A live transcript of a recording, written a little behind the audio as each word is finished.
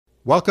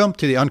Welcome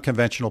to The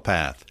Unconventional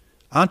Path,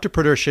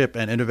 entrepreneurship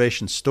and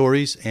innovation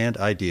stories and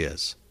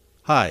ideas.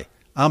 Hi,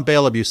 I'm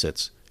Bela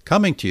Busitz,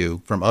 coming to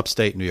you from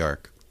upstate New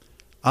York.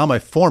 I'm a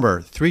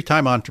former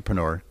three-time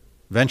entrepreneur,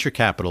 venture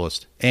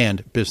capitalist,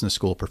 and business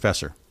school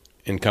professor.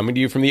 And coming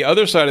to you from the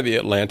other side of the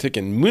Atlantic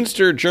in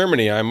Münster,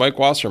 Germany, I'm Mike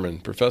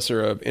Wasserman,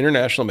 professor of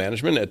international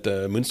management at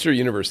the Münster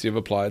University of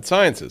Applied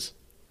Sciences.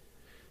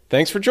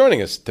 Thanks for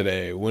joining us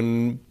today.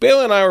 When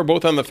Bela and I were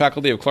both on the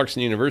faculty of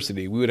Clarkson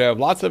University, we would have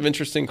lots of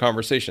interesting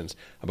conversations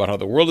about how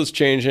the world is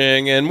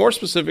changing, and more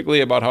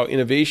specifically about how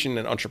innovation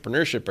and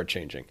entrepreneurship are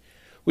changing.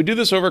 We do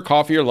this over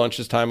coffee or lunch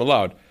as time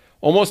allowed.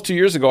 Almost 2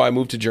 years ago, I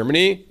moved to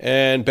Germany,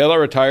 and Bela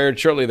retired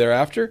shortly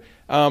thereafter.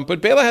 But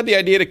Bela had the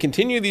idea to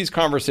continue these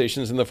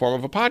conversations in the form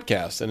of a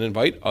podcast and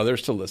invite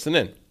others to listen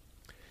in.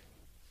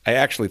 I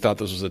actually thought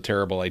this was a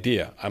terrible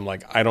idea. I'm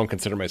like, I don't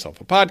consider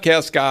myself a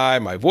podcast guy.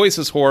 My voice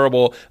is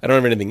horrible. I don't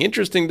have anything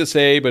interesting to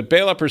say. But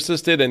Bela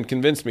persisted and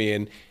convinced me.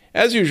 And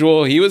as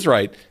usual, he was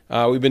right.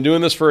 We've been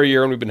doing this for a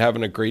year, and we've been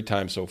having a great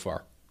time so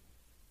far.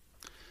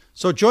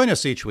 So join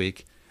us each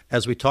week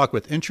as we talk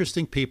with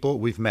interesting people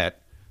we've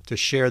met to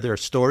share their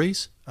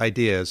stories,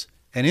 ideas,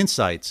 and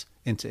insights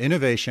into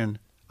innovation,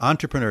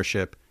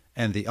 entrepreneurship,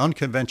 and the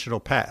unconventional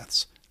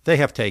paths they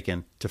have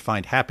taken to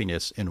find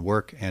happiness in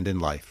work and in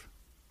life.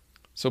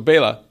 So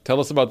Bela, tell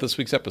us about this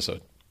week's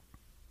episode.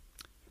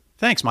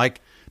 Thanks,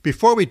 Mike.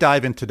 Before we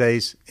dive into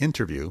today's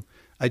interview,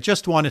 I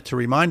just wanted to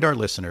remind our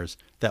listeners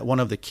that one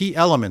of the key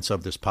elements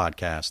of this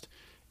podcast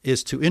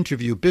is to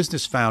interview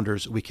business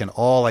founders we can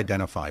all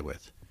identify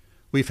with.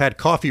 We've had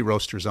coffee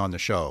roasters on the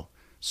show,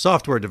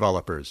 software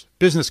developers,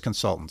 business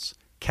consultants,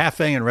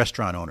 cafe and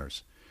restaurant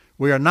owners.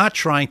 We are not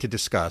trying to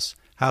discuss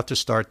how to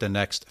start the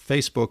next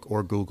Facebook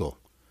or Google.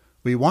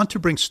 We want to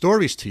bring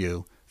stories to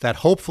you that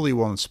hopefully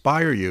will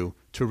inspire you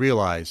to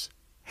realize,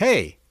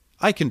 hey,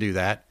 I can do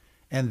that,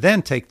 and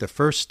then take the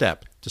first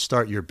step to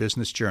start your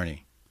business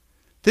journey.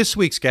 This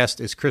week's guest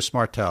is Chris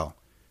Martell.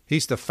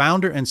 He's the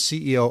founder and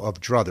CEO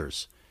of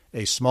Druthers,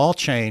 a small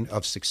chain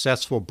of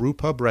successful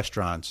brewpub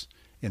restaurants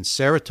in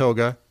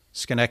Saratoga,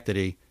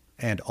 Schenectady,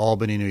 and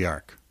Albany, New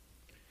York.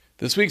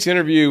 This week's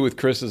interview with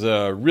Chris is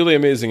a really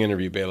amazing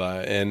interview,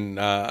 Bela, and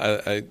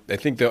I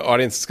think the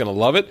audience is going to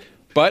love it.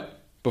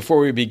 But before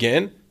we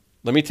begin,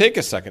 let me take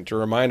a second to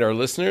remind our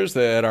listeners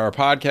that our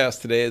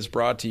podcast today is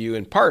brought to you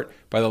in part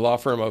by the law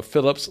firm of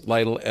Phillips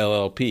Lytle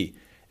LLP.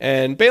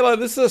 And Bela,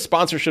 this is a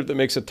sponsorship that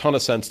makes a ton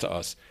of sense to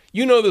us.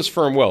 You know this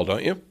firm well,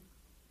 don't you?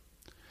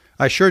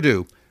 I sure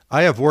do.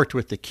 I have worked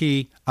with the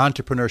key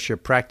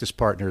entrepreneurship practice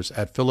partners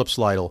at Phillips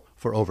Lytle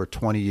for over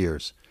 20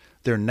 years.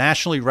 They're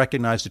nationally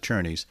recognized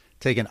attorneys,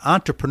 take an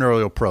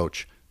entrepreneurial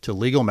approach to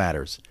legal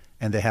matters,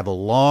 and they have a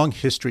long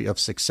history of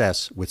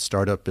success with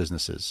startup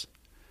businesses.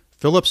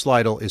 Phillips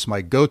Lytle is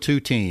my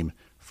go-to team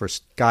for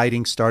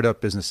guiding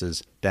startup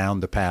businesses down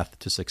the path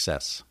to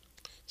success.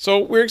 So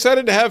we're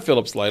excited to have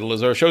Phillips Lytle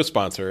as our show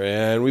sponsor,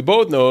 and we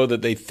both know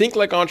that they think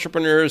like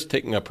entrepreneurs,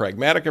 taking a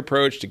pragmatic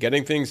approach to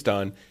getting things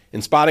done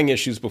and spotting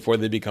issues before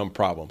they become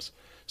problems.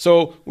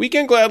 So we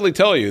can gladly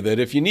tell you that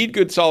if you need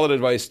good, solid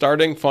advice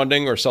starting,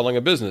 funding, or selling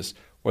a business,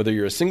 whether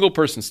you're a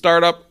single-person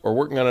startup or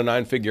working on a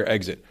 9-figure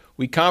exit,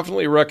 we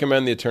confidently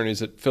recommend the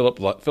attorneys at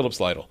Phillips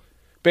Lytle.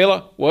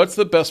 Bela, what's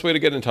the best way to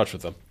get in touch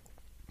with them?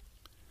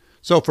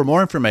 So for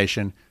more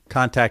information,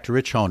 contact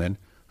Rich Honan,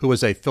 who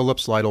is a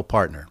Phillips Lytle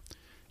partner.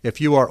 If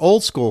you are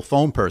old-school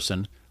phone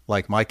person,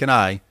 like Mike and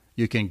I,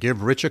 you can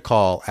give Rich a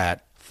call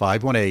at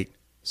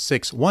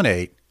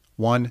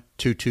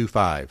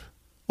 518-618-1225.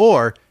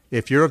 Or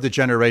if you're of the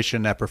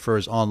generation that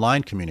prefers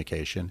online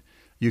communication,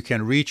 you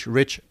can reach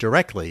Rich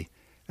directly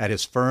at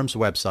his firm's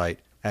website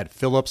at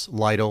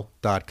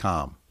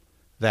phillipslytle.com.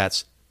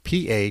 That's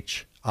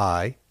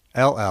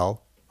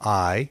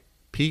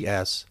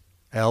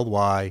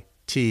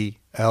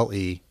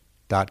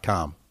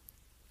PHILLIPSLYTLE.com.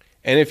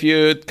 And if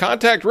you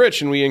contact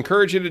Rich, and we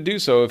encourage you to do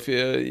so if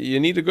you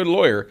need a good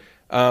lawyer,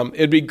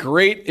 it'd be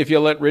great if you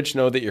let Rich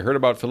know that you heard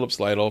about Phillips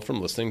Lytle from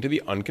listening to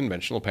the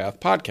Unconventional Path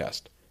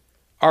podcast.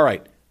 All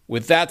right.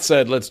 With that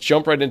said, let's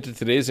jump right into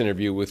today's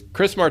interview with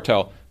Chris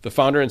Martell, the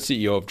founder and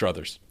CEO of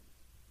Druthers.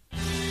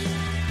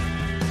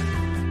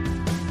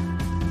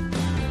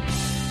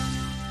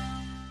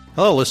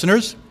 Hello,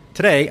 listeners.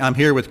 Today, I'm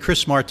here with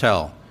Chris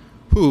Martell,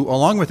 who,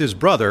 along with his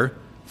brother,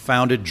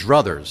 founded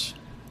Druthers.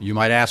 You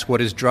might ask,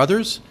 what is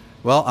Druthers?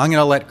 Well, I'm going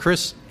to let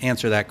Chris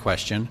answer that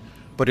question,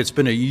 but it's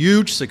been a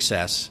huge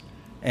success.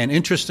 And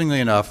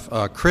interestingly enough,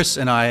 Chris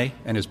and I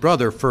and his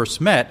brother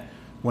first met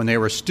when they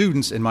were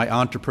students in my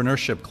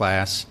entrepreneurship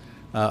class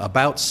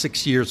about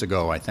 6 years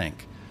ago, I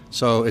think.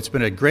 So it's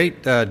been a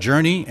great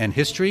journey and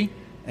history,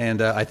 and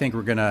I think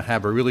we're going to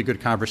have a really good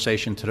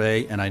conversation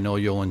today, and I know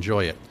you'll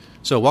enjoy it.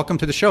 So welcome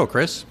to the show,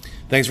 Chris.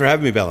 Thanks for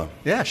having me, Bela.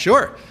 Yeah,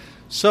 sure.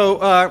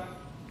 So,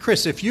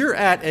 Chris, if you're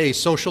at a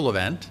social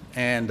event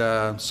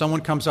and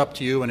someone comes up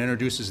to you and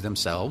introduces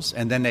themselves,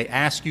 and then they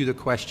ask you the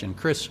question,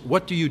 Chris,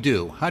 what do you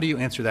do? How do you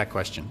answer that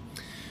question?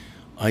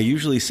 I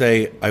usually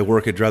say, I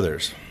work at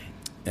Druthers.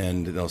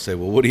 And they'll say,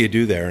 well, what do you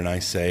do there? And I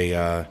say,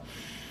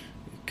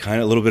 kind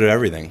of a little bit of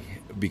everything.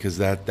 because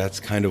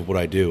that's kind of what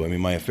I do. I mean,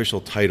 my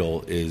official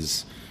title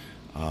is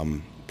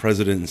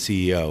president and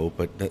CEO,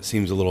 but that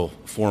seems a little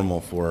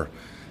formal for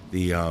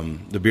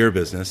the beer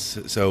business.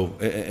 So,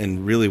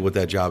 and really what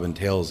that job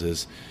entails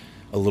is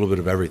a little bit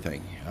of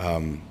everything.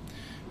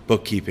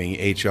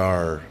 Bookkeeping,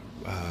 HR,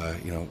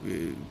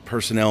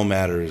 personnel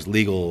matters,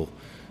 legal,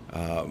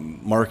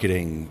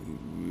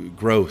 marketing,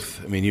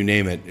 growth. I mean, you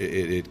name it,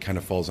 it kind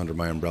of falls under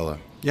my umbrella.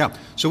 Yeah.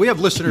 So we have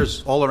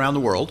listeners all around the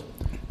world.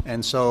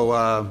 And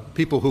so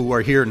people who are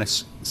here in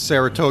the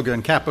Saratoga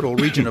and Capital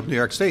Region of New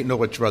York State know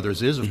what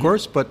Druthers is, of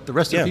course, but the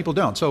rest of the people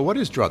don't. So what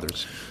is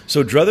Druthers?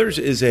 So Druthers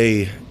is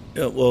I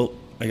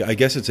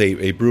guess it's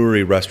a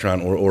brewery,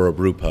 restaurant, or a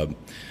brew pub.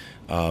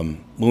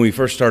 When we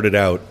first started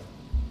out,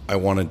 what I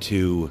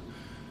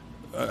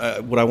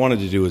wanted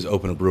to do was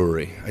open a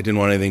brewery. I didn't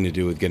want anything to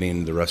do with getting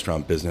into the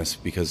restaurant business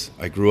because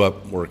I grew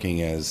up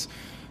working as,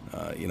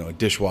 a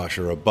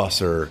dishwasher, a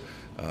busser,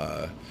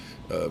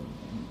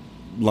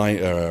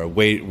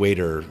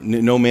 waiter,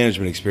 no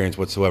management experience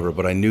whatsoever.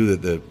 But I knew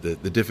that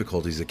the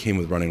difficulties that came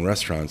with running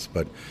restaurants.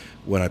 But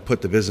when I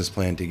put the business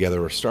plan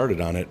together or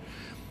started on it,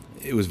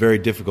 it was very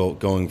difficult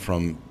going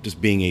from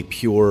just being a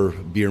pure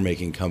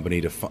beer-making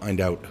company to find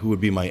out who would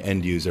be my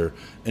end user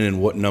and in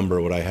what number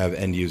would I have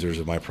end users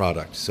of my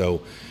product.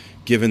 So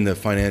given the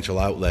financial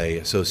outlay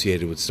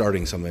associated with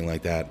starting something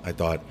like that, I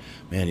thought,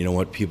 man, you know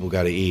what, people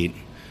got to eat,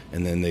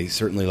 and then they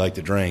certainly like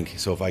to drink.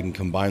 So if I can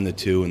combine the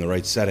two in the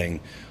right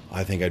setting,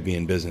 I think I'd be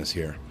in business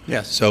here.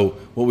 Yes. So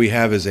what we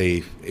have is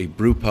a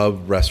brew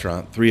pub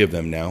restaurant, 3 of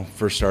them now.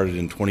 First started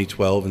in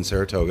 2012 in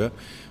Saratoga,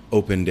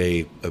 opened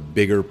a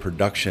bigger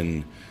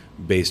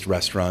production-based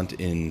restaurant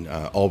in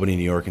Albany,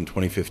 New York in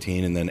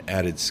 2015, and then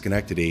added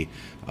Schenectady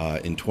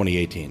in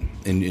 2018,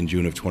 in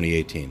June of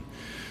 2018.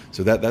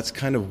 So that's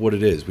kind of what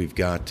it is. We've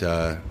got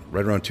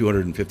right around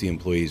 250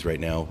 employees right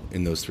now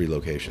in those 3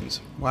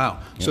 locations. Wow.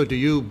 Yep. So do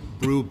you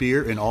brew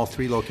beer in all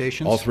 3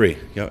 locations? All 3,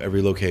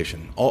 every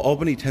location.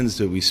 Albany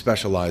we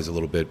specialize a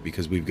little bit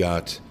because we've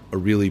got a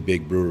really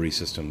big brewery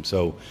system.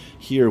 So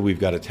here we've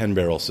got a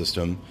 10-barrel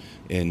system.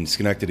 In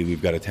Schenectady,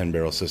 we've got a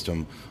 10-barrel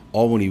system.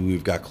 Albany,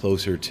 we've got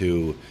closer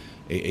to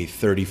a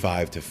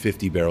 35 to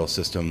 50-barrel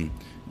system,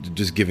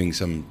 just giving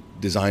some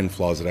design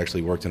flaws that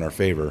actually worked in our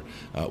favor.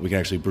 We can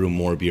actually brew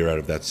more beer out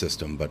of that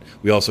system, but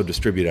we also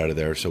distribute out of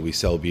there, so we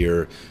sell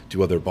beer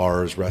to other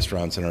bars,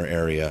 restaurants in our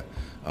area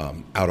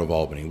out of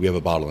Albany. We have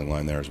a bottling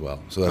line there as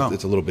well, so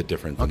it's a little bit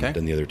different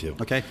than the other 2.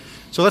 Okay,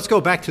 so let's go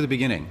back to the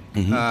beginning.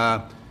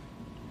 Mm-hmm.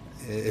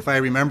 If I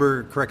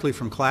remember correctly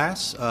from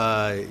class,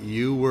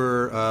 you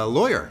were a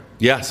lawyer.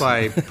 Yes.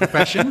 By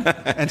profession,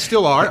 and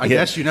still are. I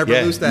guess you never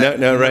lose that.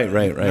 No, right.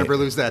 Never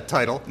lose that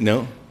title.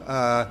 No.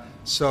 And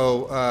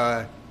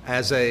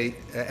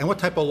what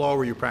type of law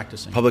were you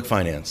practicing? Public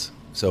finance.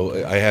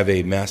 So I have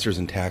a master's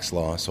in tax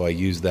law, so I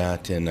use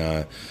that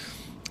in,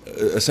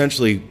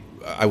 essentially,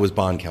 I was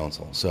bond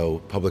counsel. So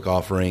public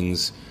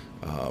offerings,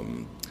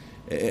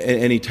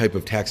 any type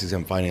of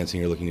tax-exempt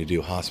financing you're looking to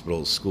do,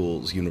 hospitals,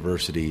 schools,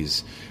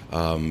 universities,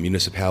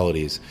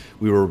 municipalities.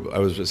 I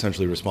was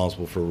essentially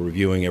responsible for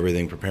reviewing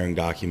everything, preparing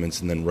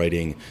documents, and then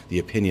writing the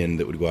opinion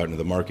that would go out into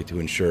the market to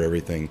ensure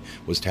everything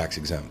was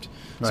tax-exempt.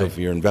 Right. So if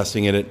you're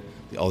investing in it,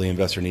 all the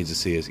investor needs to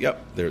see is,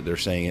 they're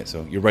saying it.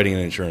 So you're writing an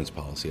insurance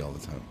policy all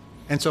the time.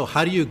 And so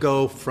how do you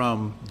go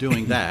from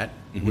doing that,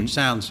 which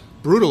sounds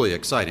brutally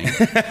exciting,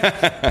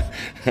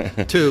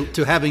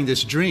 to having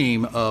this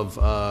dream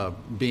of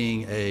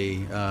being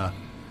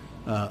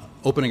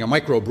opening a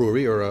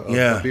microbrewery or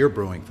a beer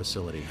brewing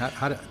facility?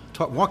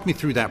 Walk me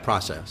through that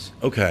process.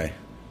 Okay.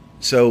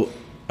 So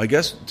I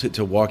guess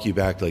to walk you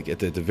back, like at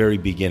the very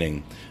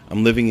beginning,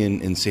 I'm living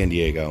in San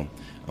Diego.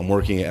 I'm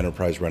working at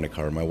Enterprise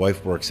Rent-A-Car. My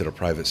wife works at a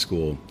private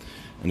school,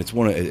 and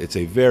it's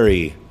a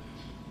very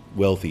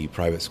wealthy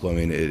private school. I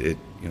mean, it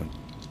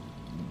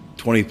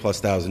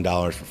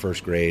 $20,000+ for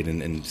first grade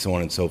and so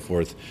on and so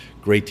forth.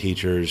 Great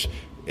teachers,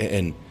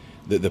 and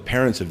the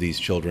parents of these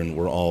children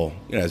were all,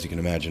 as you can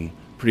imagine,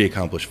 pretty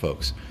accomplished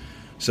folks.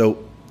 So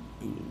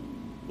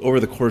over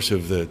the course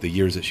of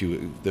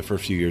the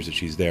first few years that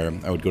she's there,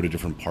 I would go to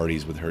different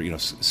parties with her,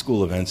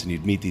 school events, and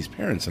you'd meet these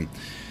parents, and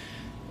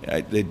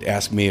they'd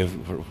ask me,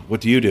 what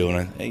do you do?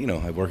 And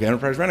I work at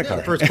Enterprise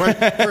Rent-A-Car.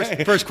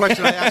 Yeah, first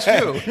question I asked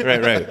you.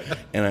 Right.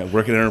 And I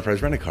work at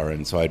Enterprise Rent-A-Car,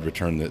 and so I'd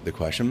return the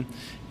question.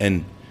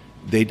 And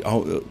I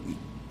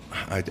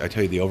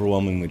tell you, the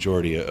overwhelming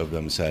majority of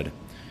them said,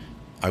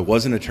 I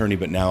was an attorney,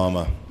 but now I'm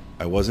a,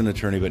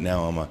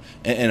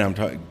 and I'm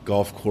talking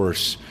golf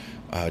course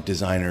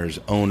designers,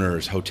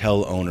 owners,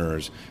 hotel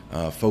owners,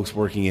 folks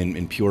working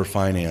in pure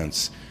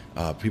finance,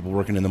 people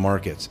working in the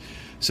markets.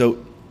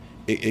 So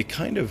it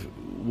kind of,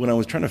 when I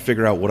was trying to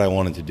figure out what I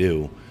wanted to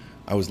do,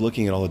 I was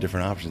looking at all the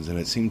different options, and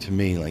it seemed to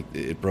me like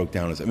it broke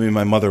down as,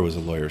 my mother was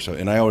a lawyer,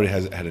 and I already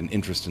had an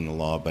interest in the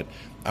law, but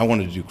I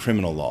wanted to do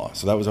criminal law,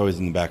 so that was always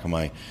in the back of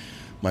my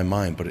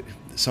mind. But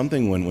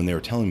something when they were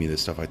telling me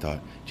this stuff, I thought,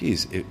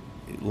 geez,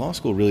 law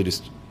school really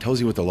just tells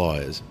you what the law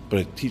is, but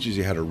it teaches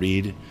you how to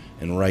read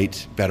and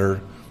write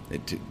better,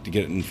 to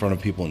get in front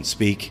of people and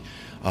speak.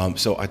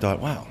 So I thought,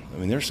 wow, I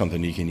mean, there's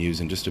something you can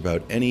use in just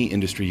about any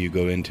industry you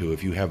go into.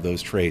 If you have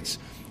those traits,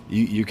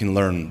 you can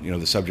learn,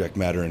 the subject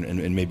matter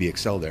and maybe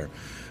excel there.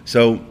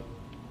 So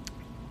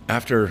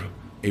after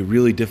a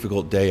really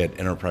difficult day at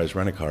Enterprise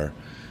Rent-A-Car,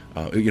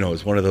 it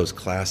was one of those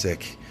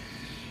classic,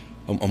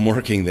 I'm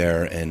working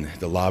there and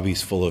the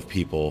lobby's full of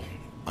people.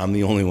 I'm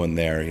the only one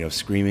there,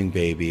 screaming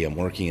baby. I'm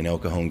working in El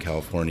Cajon,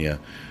 California.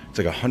 It's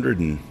like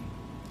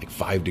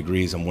 105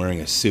 degrees. I'm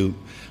wearing a suit.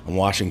 I'm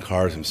washing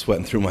cars. I'm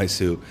sweating through my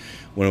suit.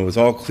 When it was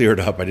all cleared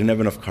up, I didn't have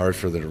enough cars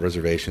for the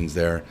reservations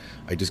there.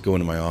 I just go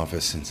into my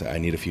office and say, I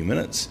need a few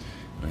minutes.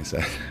 And I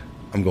said,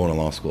 I'm going to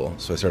law school.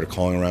 So I started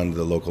calling around to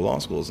the local law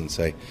schools and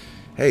say,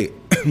 hey,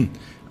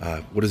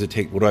 what does it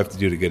take? What do I have to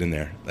do to get in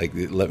there? Like,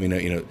 let me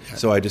know,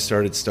 So I just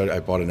started, I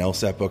bought an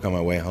LSAT book on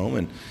my way home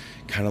and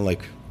kind of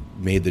like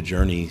made the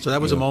journey. So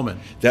that was a moment.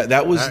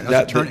 That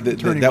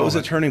was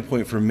a turning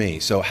point for me.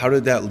 So how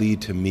did that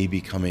lead to me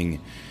becoming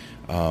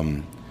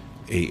getting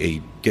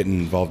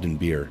involved in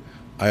beer?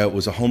 I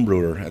was a home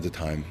brewer at the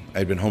time.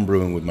 I'd been home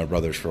brewing with my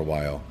brothers for a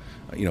while.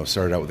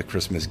 Started out with a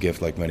Christmas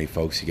gift like many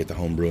folks. You get the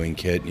home brewing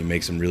kit, you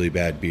make some really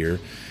bad beer,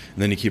 and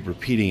then you keep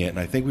repeating it. And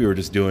I think we were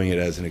just doing it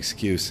as an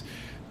excuse.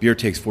 Beer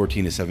takes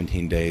 14 to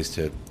 17 days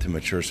to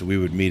mature, so we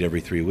would meet every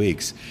 3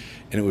 weeks,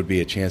 and it would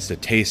be a chance to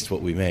taste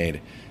what we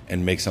made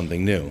and make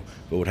something new.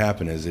 But what would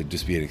happen is it'd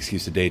just be an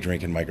excuse to day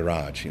drink in my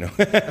garage,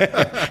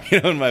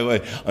 in my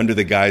way, under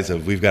the guise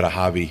of we've got a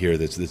hobby here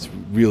that's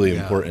really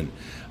important.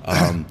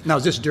 Now,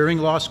 is this during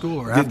law school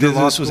or after law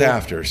school? This was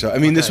after. So,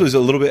 this was a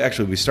little bit,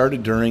 actually, we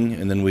started during,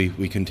 and then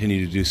we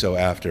continued to do so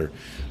after.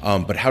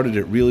 But how did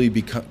it really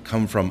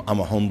come from, I'm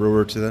a home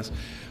brewer, to this?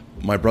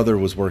 My brother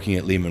was working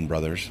at Lehman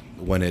Brothers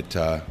when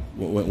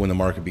when the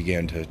market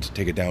began to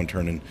take a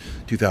downturn in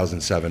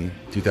 2007,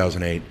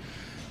 2008.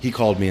 He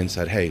called me and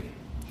said, hey,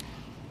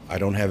 I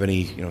don't have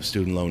any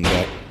student loan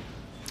debt.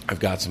 I've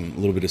got a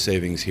little bit of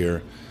savings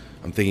here.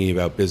 I'm thinking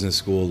about business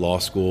school, law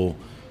school.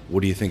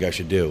 What do you think I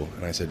should do?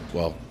 And I said,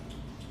 well,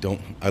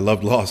 I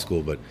loved law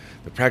school, but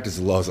the practice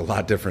of law is a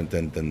lot different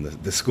than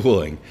the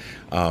schooling.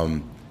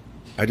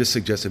 I just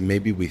suggested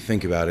maybe we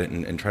think about it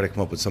and try to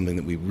come up with something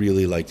that we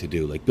really like to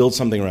do, like build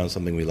something around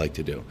something we like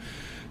to do.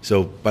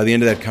 So by the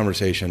end of that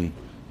conversation,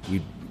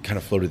 we kind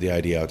of floated the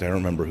idea out there. I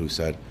don't remember who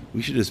said,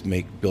 we should just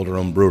build our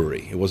own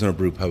brewery. It wasn't a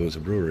brew pub, it was a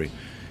brewery.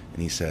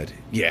 And he said,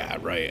 yeah,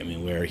 right.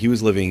 Where he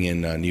was living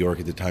in New York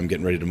at the time,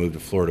 getting ready to move to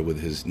Florida with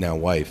his now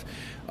wife,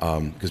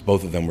 because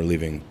both of them were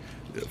leaving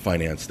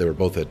finance. They were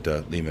both at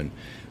Lehman.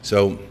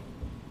 So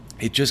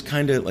it just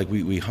kind of, like,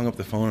 we hung up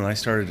the phone, and I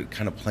started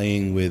kind of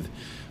playing with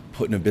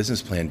putting a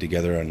business plan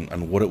together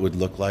on what it would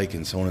look like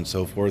and so on and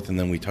so forth. And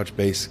then we touched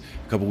base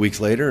a couple weeks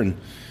later, and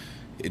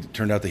it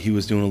turned out that he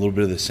was doing a little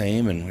bit of the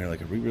same. And we were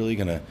like, are we really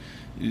going to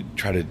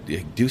try to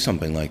do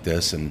something like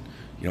this? And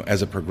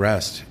as it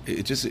progressed,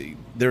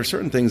 there are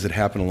certain things that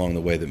happened along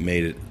the way that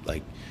made it,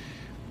 like,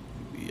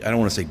 I don't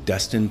want to say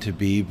destined to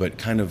be, but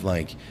kind of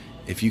like,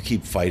 if you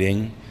keep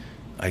fighting,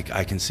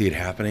 I can see it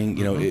happening.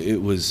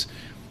 It was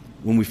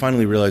when we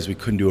finally realized we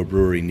couldn't do a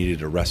brewery,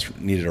 needed a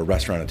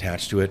restaurant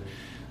attached to it.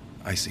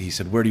 He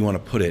said, where do you want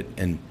to put it?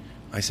 And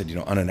I said,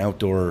 I want an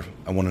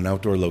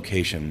outdoor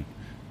location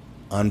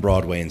on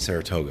Broadway in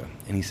Saratoga.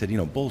 And he said,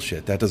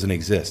 bullshit, that doesn't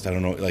exist. I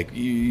don't know, like,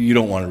 you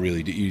don't want to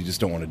really you just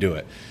don't want to do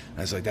it. And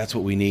I was like, that's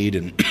what we need.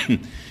 And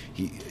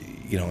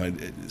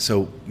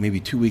so maybe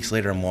 2 weeks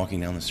later, I'm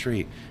walking down the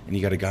street, and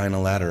you got a guy on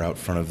a ladder out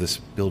front of this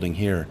building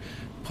here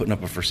putting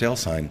up a for sale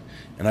sign.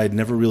 And I had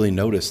never really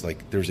noticed,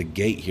 like, there's a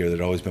gate here that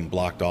had always been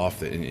blocked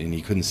off and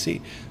you couldn't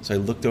see. So I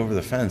looked over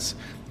the fence,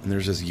 and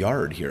there's this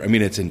yard here.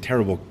 It's in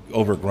terrible,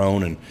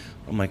 overgrown, and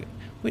I'm like,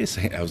 wait a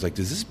second. I was like,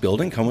 does this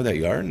building come with that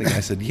yard? And the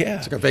guy said, yeah.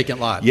 It's like a vacant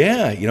lot.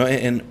 Yeah,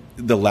 and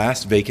the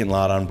last vacant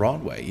lot on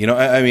Broadway.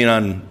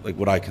 On, like,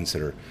 what I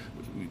consider,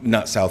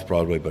 not South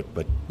Broadway,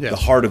 but yes, the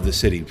heart of the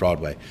city,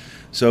 Broadway.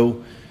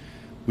 So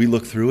we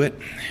looked through it.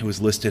 It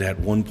was listed at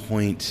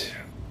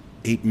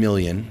 $1.8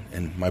 million,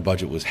 and my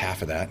budget was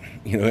half of that.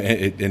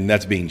 And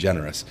that's being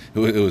generous. It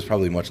was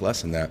probably much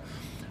less than that.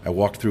 I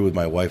walked through with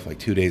my wife like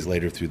 2 days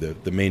later through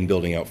the main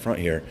building out front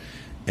here,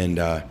 and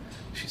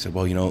she said,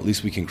 well, at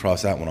least we can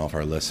cross that one off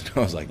our list. And I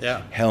was like,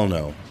 yeah, hell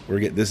no, we're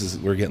getting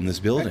this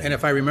building. And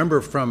if I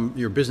remember from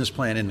your business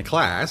plan in the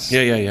class,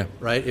 yeah,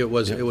 right, it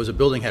was a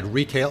building, had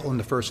retail on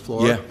the first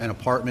floor, and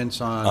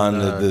apartments on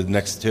the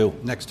next two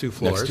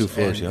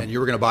floors. And you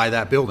were going to buy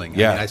that building.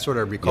 Yeah, I sort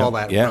of recall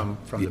that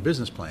from the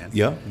business plan.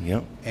 Yeah.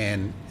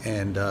 And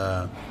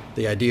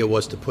the idea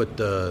was to put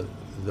the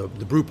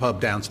brew pub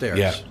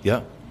downstairs.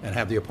 Yeah. And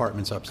have the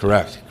apartments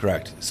upstairs.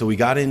 Correct. So we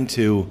got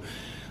into,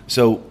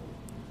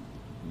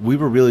 we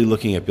were really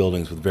looking at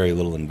buildings with very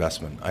little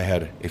investment. I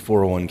had a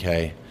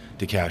 401k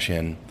to cash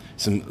in,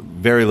 some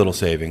very little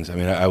savings.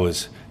 I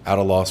was out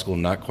of law school,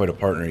 not quite a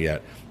partner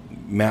yet,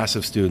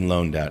 massive student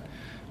loan debt.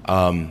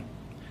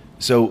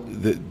 So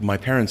my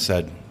parents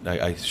said,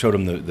 I showed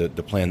them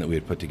the plan that we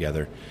had put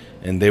together,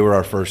 and they were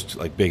our first,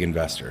 like, big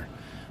investor.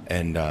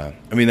 And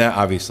that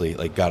obviously,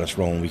 like, got us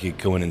rolling. We could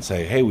go in and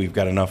say, hey, we've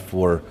got enough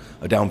for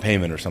a down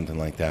payment or something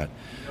like that.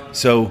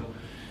 So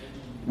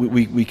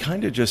we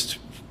kind of just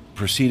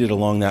proceeded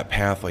along that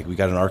path. Like we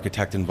got an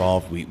architect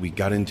involved. We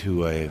got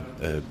into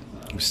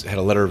we had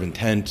a letter of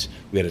intent.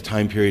 We had a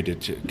time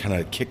period to kind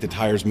of kick the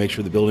tires, make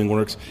sure the building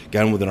works.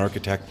 Got in with an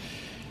architect.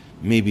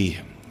 Maybe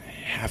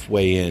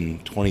halfway in,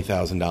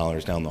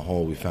 $20,000 down the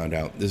hole, we found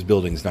out this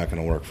building's not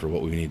going to work for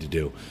what we need to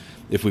do.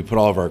 If we put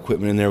all of our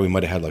equipment in there, we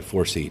might have had like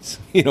 4 seats,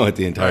 at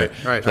the entire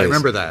right. place. I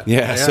remember that.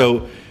 Yeah.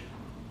 So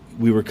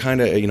we were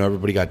kind of,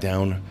 everybody got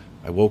down.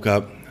 I woke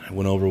up, I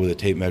went over with a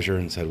tape measure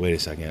and said, wait a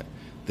second,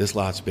 this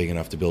lot's big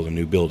enough to build a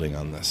new building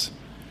on this.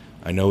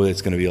 I know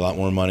it's going to be a lot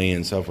more money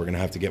and stuff. We're going to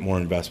have to get more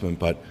investment,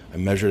 but I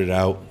measured it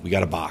out. We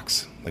got a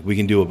box. Like we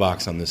can do a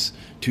box on this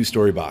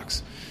 2-story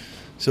box.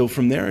 So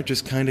from there, it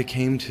just kind of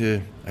came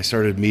to, I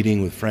started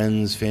meeting with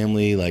friends,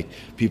 family, like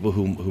people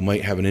who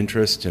might have an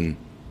interest, and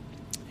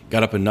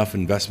got up enough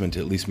investment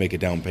to at least make a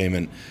down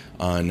payment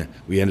on,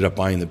 we ended up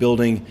buying the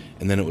building,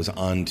 and then it was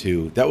on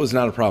to, that was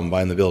not a problem,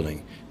 buying the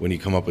building. When you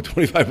come up with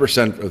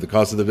 25% of the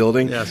cost of the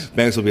building, yes.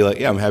 Banks will be like,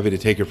 yeah, I'm happy to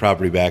take your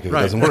property back if it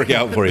doesn't work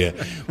out for you.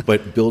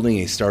 But building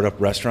a startup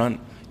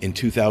restaurant in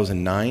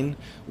 2009,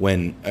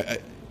 when...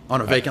 on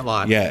a vacant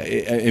lot. Yeah,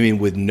 I mean,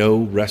 with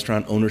no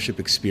restaurant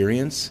ownership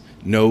experience,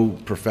 no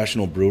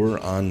professional brewer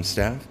on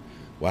staff,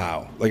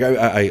 wow. Like,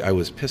 I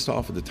was pissed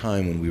off at the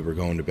time when we were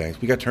going to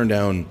banks. We got turned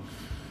down,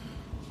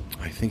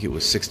 I think it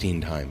was 16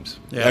 times.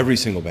 Yeah. Every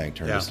single bank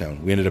turned us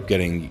down. We ended up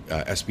getting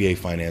SBA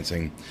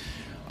financing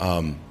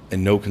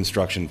and no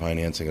construction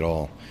financing at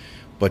all.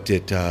 But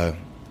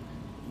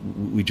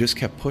we just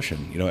kept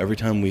pushing. Every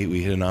time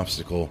we hit an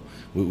obstacle,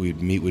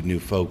 we'd meet with new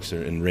folks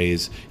and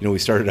raise. We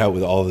started out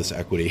with all this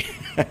equity,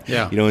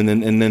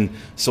 and then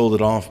sold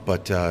it off.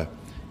 But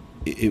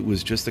it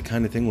was just the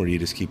kind of thing where you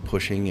just keep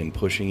pushing and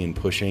pushing and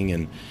pushing,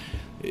 and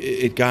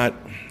it got.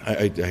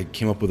 I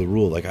came up with a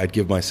rule. Like I'd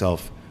give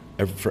myself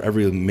for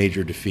every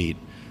major defeat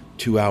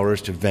 2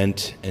 hours to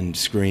vent and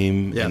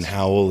scream and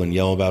howl and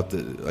yell about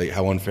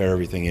how unfair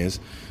everything is,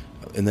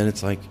 and then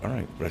it's like, all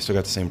right, but I still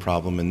got the same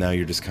problem, and now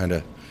you're just kind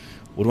of,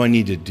 what do I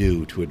need to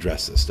do to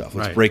address this stuff?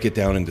 Let's break it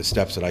down into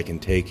steps that I can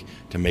take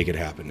to make it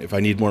happen. If I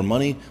need more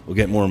money, we'll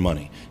get more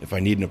money. If I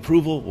need an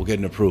approval, we'll get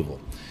an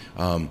approval.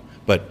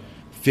 But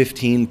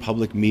 15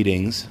 public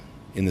meetings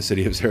in the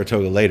city of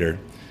Saratoga later,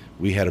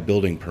 we had a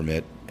building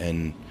permit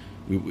and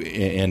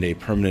a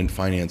permanent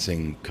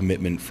financing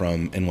commitment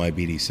from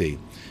NYBDC.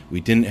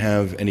 We didn't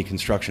have any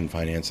construction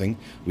financing.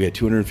 We had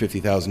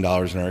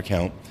 $250,000 in our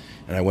account,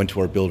 and I went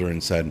to our builder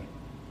and said,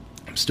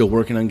 I'm still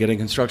working on getting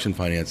construction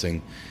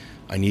financing.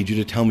 I need you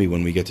to tell me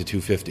when we get to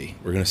 250.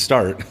 We're going to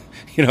start,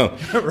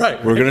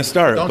 Right. We're going to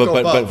start, Don't go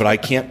above. but I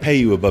can't pay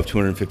you above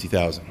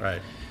 250,000.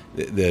 Right.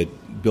 The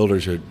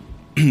builders are,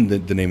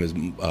 the name is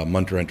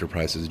Munter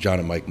Enterprises, John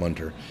and Mike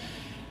Munter.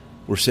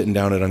 We're sitting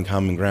down at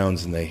Uncommon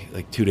Grounds, and they,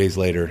 like 2 days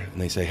later, and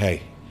they say,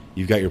 hey,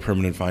 you've got your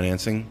permanent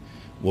financing.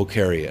 We'll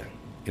carry you.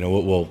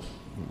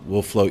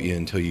 We'll float you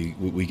until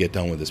we get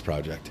done with this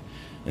project.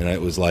 And it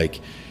was like,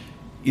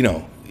 you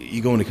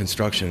go into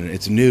construction,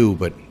 it's new,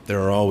 but there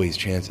are always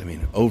chances. I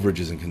mean,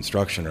 overages in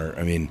construction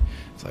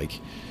it's like,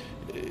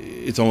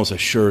 it's almost a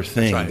sure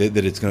thing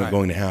that it's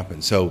going to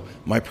happen. So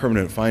my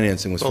permanent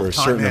financing was for a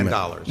certain amount.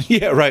 dollars.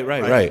 Yeah,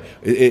 right.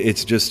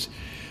 It's just,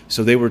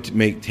 so they were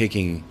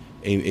taking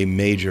a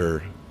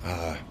major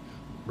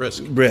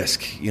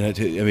risk,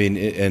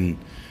 and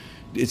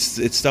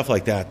it's stuff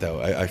like that,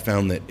 though. I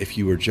found that if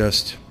you were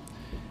just,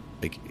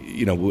 like,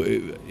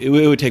 it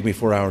would take me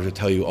 4 hours to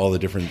tell you all the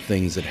different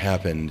things that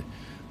happened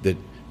that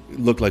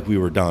looked like we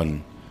were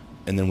done,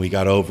 and then we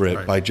got over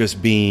it by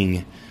just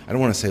being, I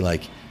don't want to say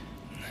like,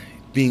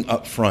 being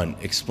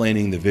upfront,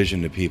 explaining the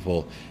vision to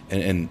people,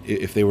 and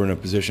if they were in a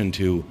position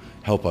to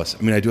help us.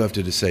 I mean, I do have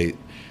to just say,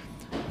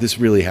 this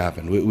really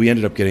happened. We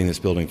ended up getting this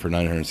building for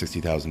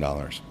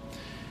 $960,000.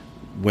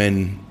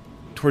 When,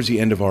 towards the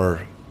end of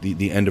our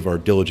the end of our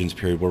diligence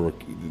period, where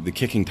the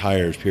kicking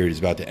tires period is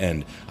about to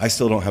end, I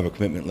still don't have a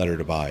commitment letter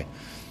to buy.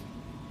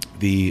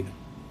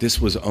 This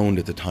was owned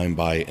at the time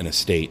by an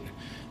estate,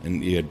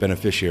 and you had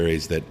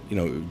beneficiaries that,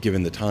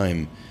 given the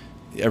time,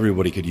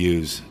 everybody could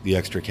use the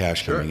extra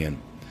cash coming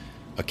in.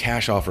 A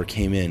cash offer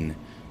came in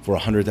for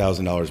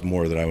 $100,000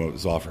 more than I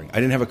was offering. I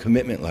didn't have a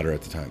commitment letter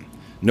at the time.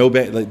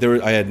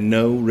 I had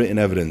no written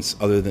evidence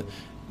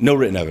no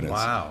written evidence.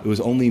 Wow. It was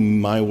only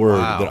my word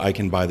that I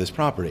can buy this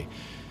property.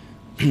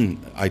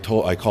 I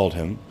called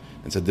him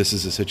and said, this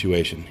is the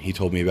situation. He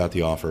told me about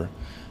the offer,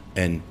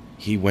 and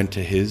he went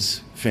to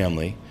his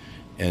family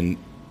and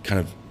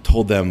kind of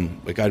told them,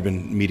 like, I'd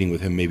been meeting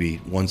with him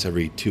maybe once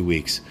every 2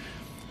 weeks,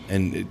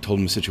 and told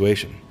him the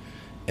situation.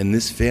 And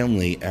this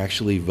family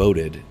actually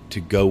voted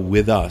to go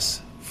with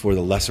us for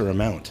the lesser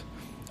amount.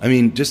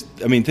 Think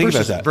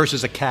about that.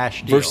 Versus a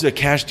cash deal. Versus a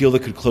cash deal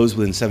that could close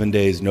within 7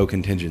 days, no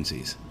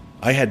contingencies.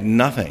 I had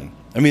nothing.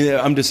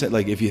 I'm just saying,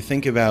 like, if you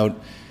think about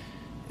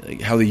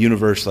how the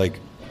universe like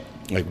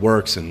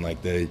works and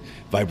like the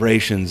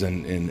vibrations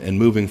and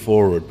moving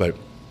forward, but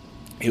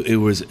it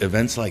was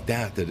events like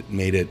that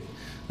made it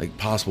like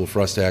possible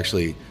for us to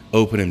actually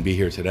open and be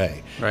here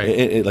today. Right.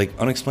 It like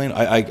unexplained.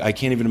 I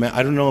can't even imagine.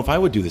 I don't know if I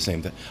would do the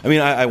same thing. I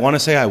mean, I want to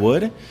say I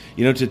would,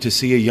 to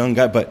see a young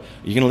guy, but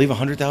you're going to leave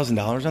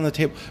 $100,000 on the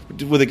table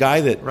with a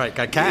guy that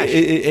got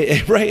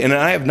cash. Right, and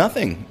I have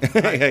nothing.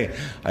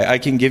 I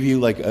can give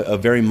you like a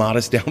very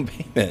modest down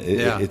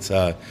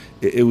payment.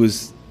 It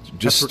was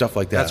just stuff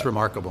like that. That's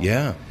remarkable.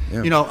 Yeah.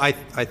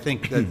 I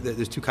think that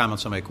there's two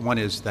comments I'll make. One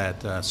is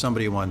that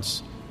somebody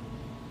much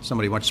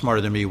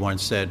smarter than me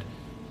once said,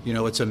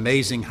 it's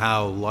amazing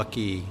how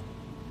lucky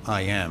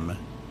I am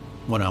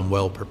when I'm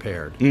well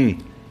prepared.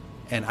 And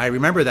I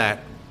remember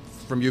that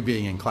from you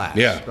being in class.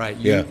 Yeah. Right?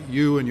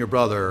 You and your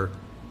brother,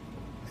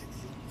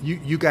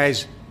 you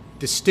guys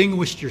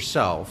distinguished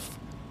yourself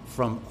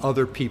from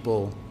other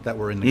people that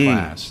were in the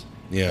class.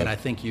 Yeah. And I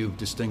think you've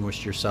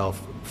distinguished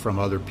yourself from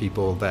other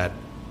people that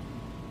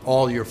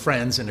all your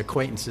friends and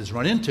acquaintances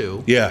run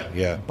into.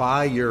 Yeah.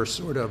 By your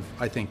sort of,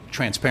 I think,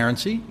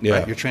 transparency. Yeah.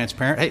 Right? You're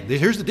transparent. Hey,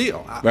 here's the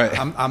deal. Right.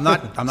 I'm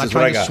not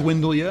trying to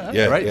swindle you.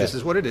 Yeah, right. Yeah. This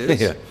is what it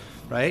is. Yeah.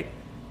 Right.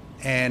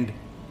 And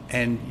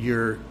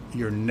your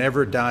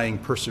never dying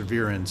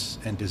perseverance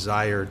and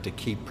desire to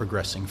keep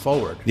progressing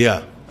forward.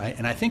 Yeah. Right.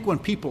 And I think when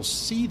people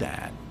see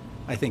that,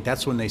 I think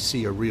that's when they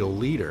see a real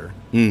leader,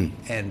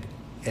 and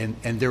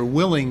they're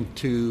willing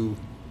to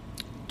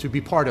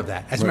be part of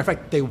that. As a matter of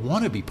fact, they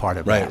want to be part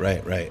of that.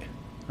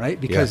 Right?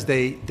 Because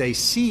they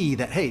see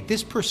that, hey,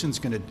 this person's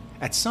going to,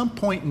 at some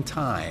point in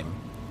time,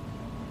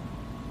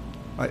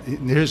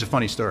 here's a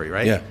funny story,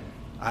 right? Yeah.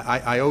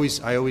 I always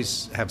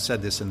have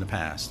said this in the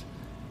past.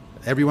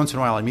 Every once in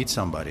a while I meet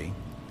somebody,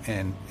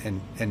 and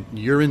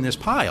you're in this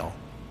pile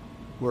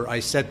where I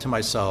said to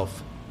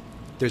myself,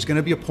 there's going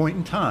to be a point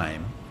in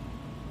time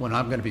when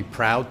I'm going to be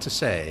proud to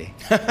say,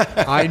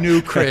 I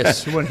knew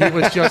Chris when he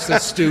was just a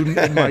student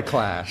in my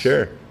class.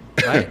 Sure.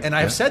 Right? And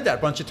I've said that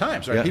a bunch of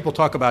times. Right? Yeah. People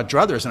talk about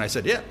Druthers, and I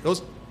said,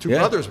 those two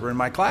brothers were in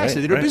my class. Right,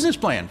 They did a right. business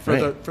plan for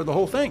the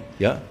whole thing.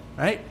 Yeah.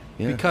 Right?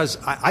 Yeah. Because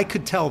I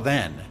could tell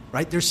then,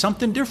 right? There's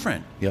something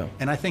different. Yeah.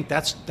 And I think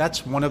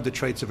that's one of the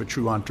traits of a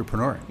true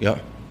entrepreneur. Yeah.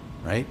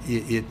 Right?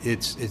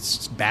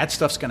 It's bad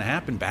stuff's going to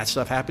happen. Bad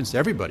stuff happens to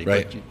everybody.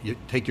 Right. But you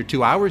take your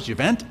 2 hours, you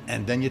vent,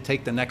 and then you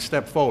take the next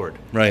step forward.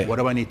 Right. What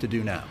do I need to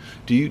do now?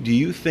 Do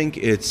you think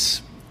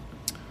it's,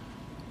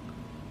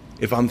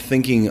 if I'm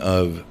thinking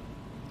of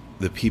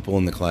the people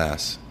in the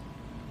class,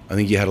 I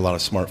think you had a lot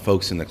of smart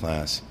folks in the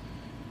class.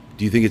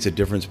 Do you think it's a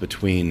difference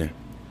between,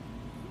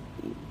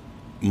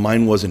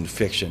 mine wasn't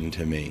fiction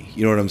to me,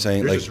 you know what I'm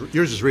saying?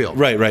 Yours is real.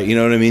 Right. You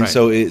know what I mean?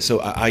 Right.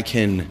 So I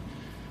can,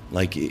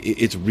 like,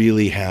 it's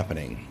really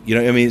happening. You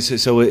know what I mean?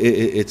 So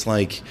it's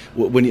like,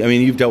 when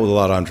you've dealt with a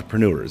lot of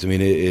entrepreneurs. I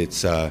mean,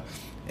 it's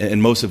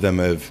and most of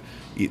them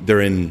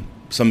they're in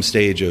some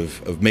stage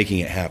of making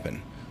it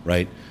happen,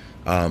 right?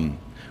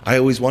 I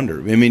always wonder.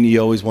 I mean, you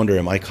always wonder,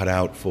 am I cut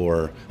out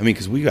for? I mean,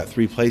 because we got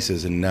 3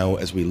 places, and now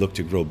as we look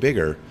to grow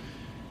bigger,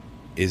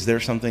 is there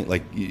something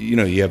like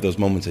you have those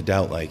moments of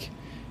doubt, like,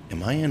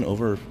 am I in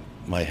over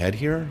my head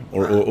here,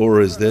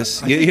 or is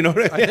this? You know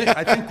what I mean?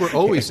 I think we're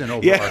always in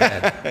over our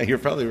head. You're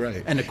probably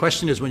right. And the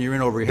question is, when you're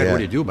in over your head, what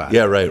do you do about it?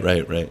 Yeah,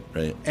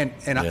 right.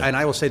 And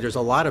I will say, there's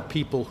a lot of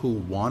people who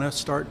want to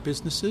start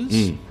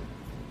businesses.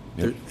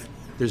 Yep.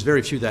 There's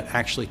very few that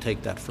actually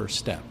take that first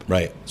step.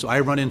 Right. So I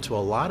run into a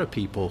lot of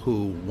people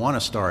who want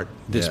to start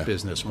this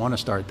business, want to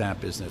start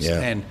that business,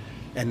 and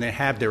they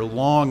have their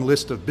long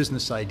list of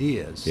business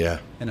ideas,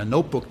 and a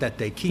notebook that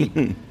they keep,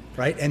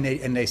 right? And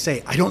they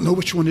say, I don't know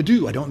which one to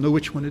do. I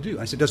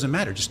said, it doesn't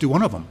matter. Just do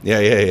one of them.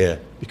 Yeah.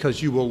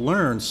 Because you will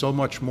learn so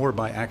much more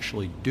by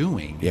actually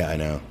doing. Yeah, I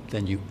know.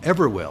 Than you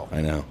ever will.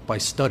 I know. By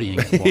studying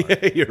more.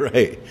 Yeah, you're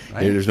right.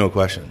 There's no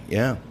question.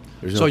 Yeah.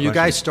 So you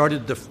guys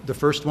started the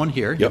first one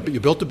here. Yep. You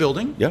built the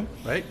building. Yep.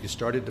 Right. You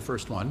started the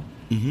first one.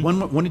 Mm-hmm.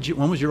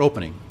 When was your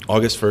opening?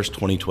 August 1st,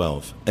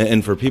 2012.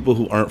 And for people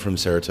who aren't from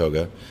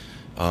Saratoga,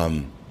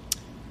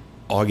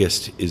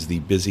 August is the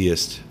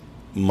busiest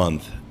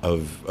month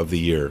of the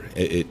year.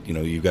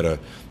 You've got a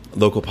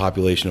local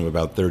population of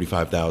about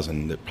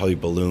 35,000 that probably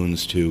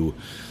balloons to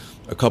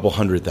a couple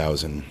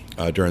 100,000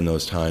 during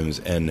those times,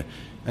 and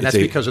that's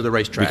because of the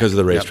racetrack. Because of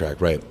the racetrack,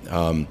 right?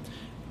 And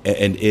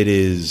it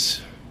is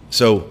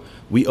so.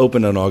 We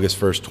opened on August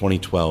 1st,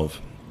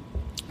 2012.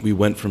 We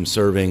went from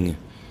serving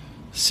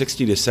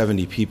 60 to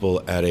 70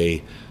 people at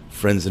a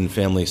friends and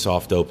family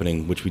soft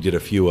opening, which we did a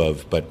few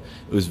of, but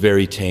it was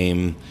very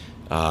tame,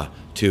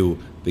 to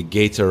the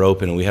gates are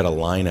open and we had a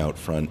line out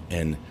front.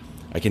 And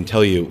I can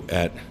tell you,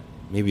 at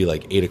maybe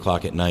like 8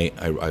 o'clock at night,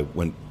 I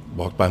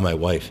walked by my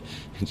wife,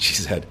 and she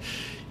said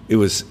it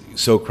was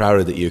so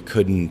crowded that you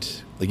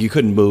couldn't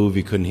move,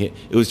 you couldn't hit.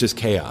 It was just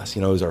chaos.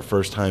 It was our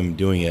first time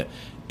doing it.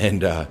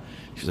 And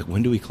she's like,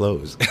 when do we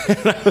close?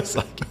 And I was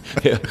like,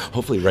 yeah,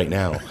 hopefully right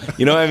now.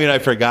 I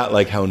forgot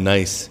like how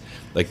nice,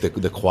 like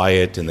the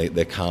quiet and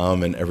the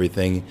calm and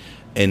everything.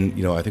 And,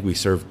 I think we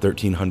served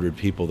 1,300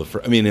 people.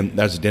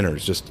 That's dinner.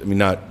 It's just,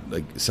 not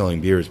like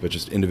selling beers, but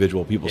just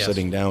individual people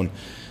sitting down.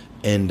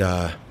 And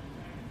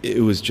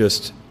it was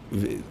just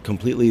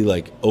completely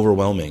like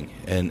overwhelming.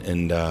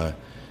 And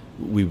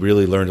we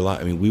really learned a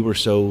lot. I mean, we were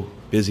so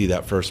busy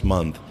that first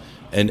month,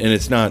 and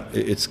it's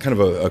kind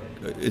of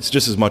it's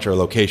just as much our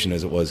location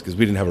as it was, because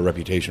we didn't have a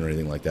reputation or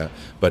anything like that.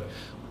 But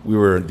we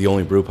were the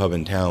only brew pub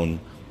in town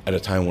at a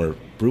time where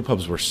brew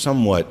pubs were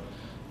somewhat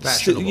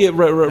fashionable.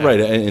 Right.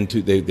 And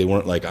they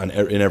weren't like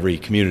in every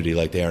community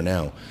like they are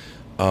now.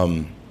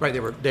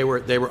 Right, they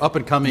were up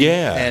and coming,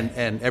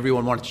 and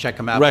everyone wanted to check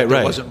them out. Right, but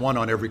there wasn't one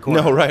on every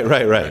corner. No,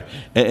 right.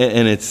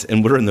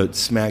 And we're in the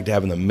smack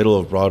dab in the middle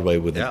of Broadway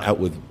with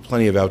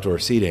plenty of outdoor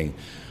seating.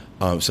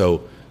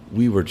 So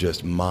we were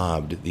just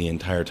mobbed the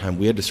entire time.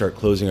 We had to start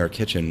closing our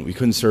kitchen. We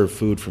couldn't serve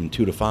food from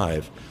 2 to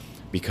 5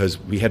 because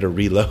we had to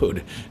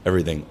reload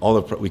everything.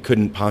 We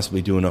couldn't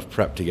possibly do enough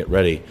prep to get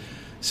ready.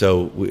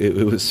 So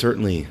it was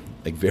certainly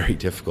like very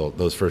difficult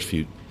those first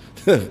few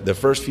the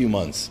first few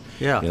months.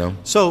 Yeah. You know.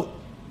 So.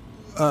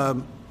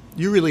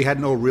 You really had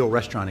no real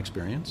restaurant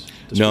experience?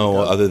 No,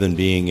 other than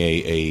being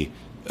a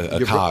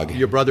cog.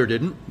 Your brother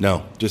didn't?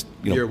 No, just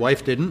Your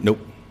wife didn't? Nope.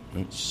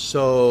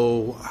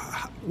 So,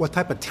 what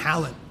type of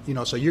talent?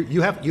 So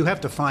you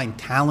have to find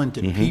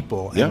talented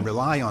people and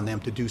rely on them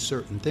to do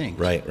certain things.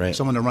 Right.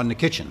 Someone to run the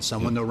kitchen,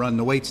 someone to run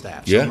the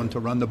waitstaff, someone to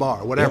run the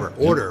bar, whatever,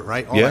 order,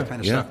 right? All that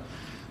kind of stuff.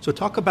 So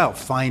talk about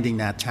finding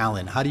that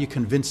talent. How do you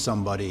convince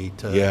somebody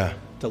to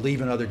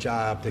leave another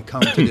job to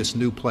come to this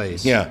new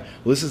place? Yeah.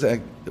 Well,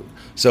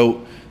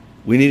 so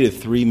we needed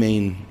 3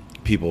 main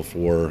people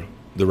for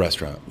the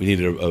restaurant. We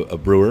needed a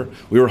brewer.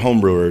 We were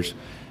home brewers,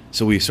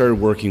 so we started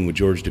working with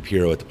George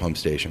DePiero at the pump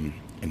station,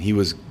 and he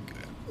was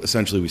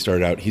essentially, we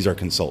started out, he's our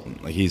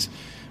consultant. Like, he's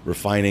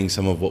refining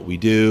some of what we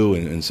do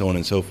and so on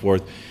and so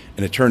forth.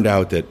 And it turned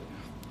out that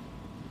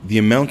the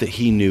amount that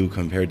he knew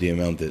compared to the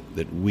amount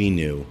that we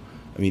knew,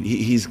 I mean,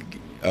 he's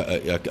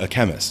a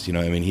chemist,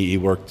 I mean, he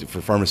worked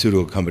for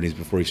pharmaceutical companies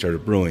before he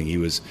started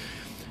brewing.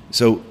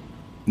 So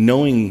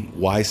knowing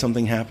why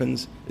something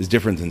happens is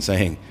different than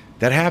saying,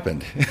 that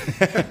happened.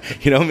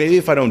 Maybe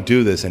if I don't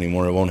do this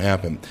anymore, it won't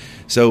happen.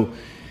 So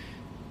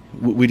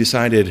we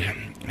decided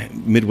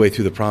midway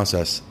through the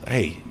process,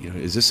 hey,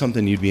 is this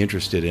something you'd be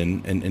interested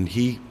in? And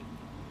he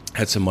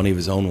had some money of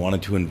his own,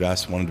 wanted to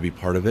invest, wanted to be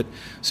part of it.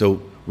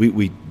 So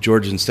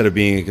George, instead of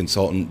being a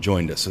consultant,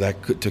 joined us. So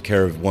that took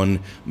care of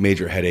one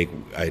major headache.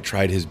 I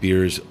tried his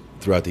beers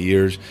throughout the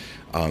years.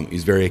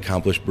 He's a very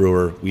accomplished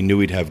brewer. We knew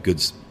we'd have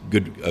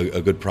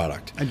a good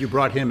product. And you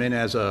brought him in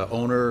as a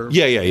owner?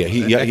 Yeah.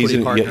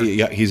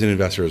 He's an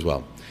investor as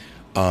well.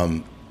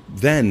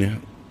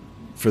 Then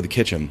for the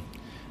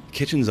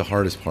kitchen's the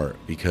hardest part,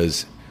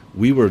 because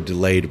we were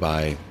delayed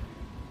by,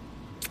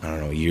 I don't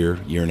know, a year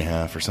and a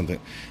half or something.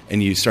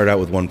 And you start out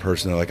with one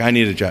person, they're like, I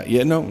need a job.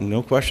 Yeah,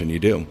 no question, you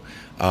do.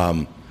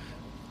 One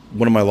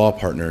of my law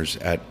partners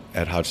at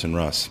Hodgson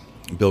Russ,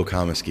 Bill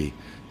Comiskey,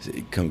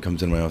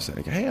 comes in my office and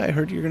like, hey, I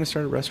heard you're going to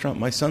start a restaurant.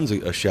 My son's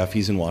a chef.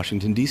 He's in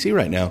Washington, D.C.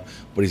 right now,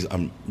 but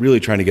I'm really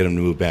trying to get him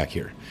to move back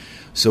here.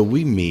 So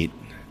we meet.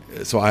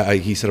 So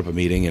he set up a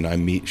meeting, and I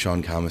meet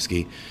Sean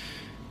Comiskey.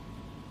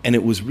 And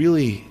it was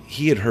really,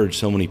 he had heard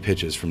so many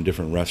pitches from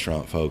different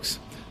restaurant folks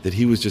that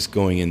he was just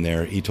going in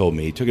there. He told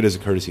me, he took it as a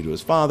courtesy to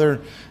his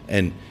father,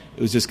 and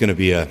it was just going to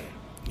be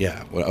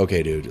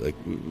okay, dude, like,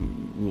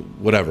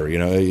 whatever,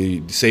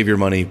 you save your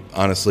money,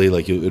 honestly,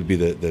 like, it would be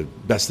the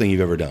best thing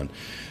you've ever done.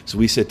 So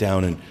we sit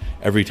down, and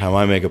every time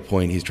I make a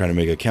point, he's trying to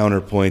make a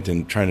counterpoint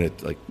and trying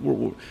to, like,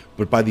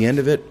 but by the end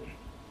of it,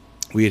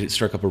 we had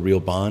struck up a real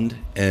bond,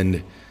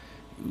 and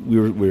we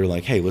were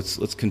like, hey,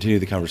 let's continue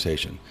the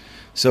conversation.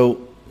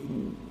 So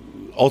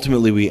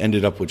ultimately we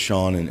ended up with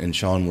Sean, and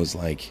Sean was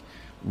like,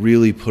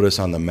 really put us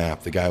on the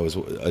map. The guy was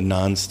a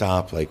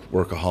nonstop, like,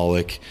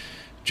 workaholic,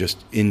 just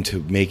into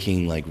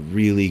making, like,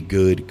 really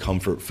good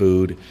comfort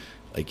food.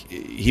 Like,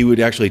 he would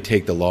actually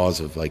take the laws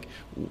of like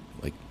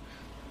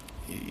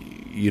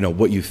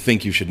what you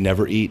think you should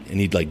never eat, and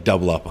he'd, like,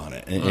 double up on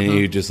it. And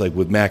he'd just, like,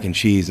 with mac and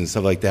cheese and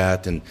stuff like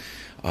that. And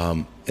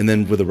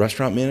then with a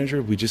restaurant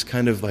manager, we just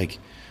kind of, like,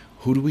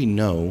 who do we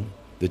know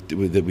that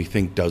we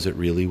think does it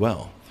really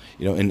well?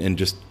 And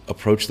just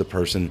approach the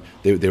person.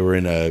 They were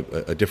in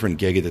a different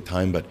gig at the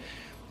time, but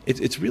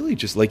it's really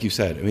just like you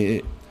said. I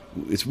mean,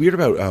 it's weird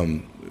about,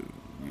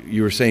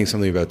 you were saying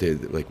something about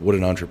like what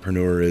an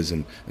entrepreneur is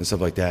and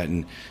stuff like that,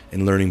 and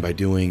learning by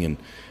doing. And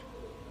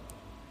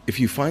if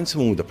you find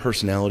someone with a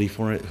personality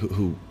for it,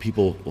 who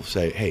people will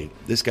say, hey,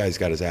 this guy's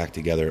got his act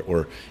together,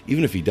 or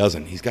even if he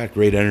doesn't, he's got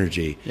great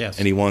energy, yes,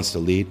 and he wants to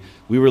lead.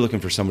 We were looking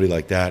for somebody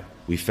like that.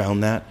 We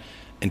found that,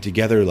 and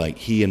together, like,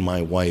 he and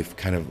my wife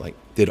kind of, like,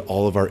 did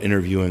all of our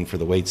interviewing for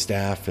the wait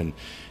staff, and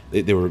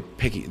they were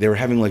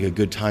having, like, a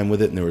good time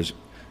with it. And there was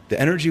the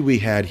energy we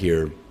had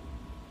here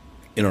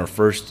in our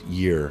first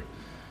year,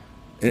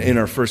 in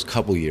our first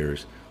couple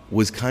years,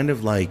 was kind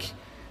of like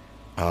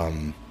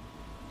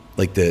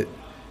the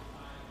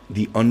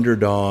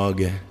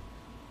underdog,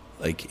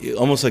 like,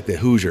 almost like the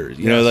Hoosiers,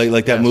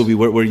 like that movie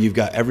where you've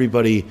got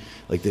everybody,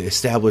 like, the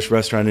established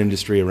restaurant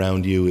industry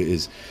around you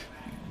is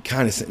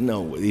kind of saying,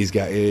 no, these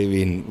guys, I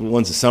mean,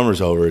 once the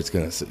summer's over, it's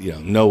going to,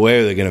 no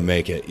way they're going to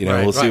make it.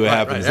 We'll see what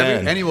happens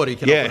then. Anybody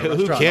can open a restaurant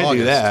who can't in do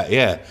August. that?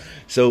 Yeah.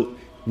 So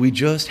we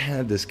just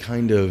had this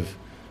kind of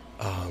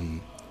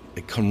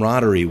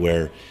camaraderie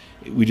where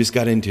we just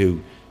got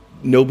into.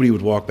 Nobody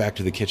would walk back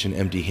to the kitchen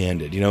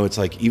empty-handed. It's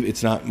like,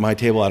 it's not my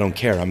table, I don't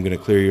care. I'm going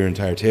to clear your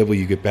entire table.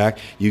 You get back,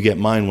 you get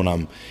mine when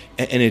I'm...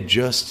 And it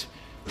just,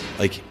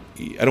 like,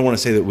 I don't want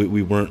to say that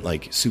we weren't,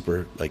 like,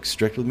 super, like,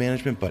 strict with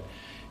management, but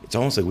it's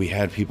almost like we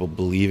had people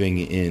believing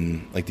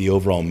in, like, the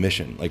overall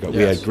mission. Like,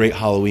 we had great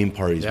Halloween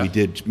parties. Yeah. We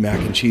did mac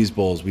and cheese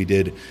bowls. We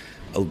did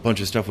a bunch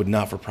of stuff with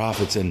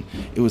not-for-profits. And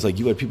it was like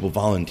you had people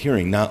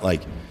volunteering, not like...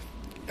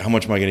 How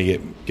much am I going to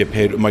get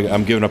paid?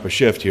 I'm giving up a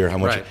shift here. How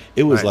much? Right.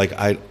 It was like,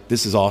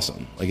 this is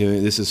awesome. Like,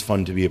 this is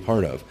fun to be a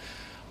part of.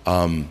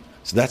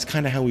 So that's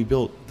kind of how we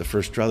built the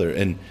first Druther.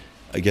 And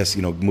I guess,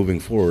 moving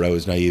forward, I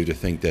was naive to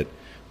think that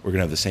we're going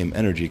to have the same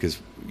energy because,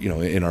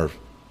 in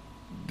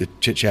the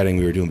chit-chatting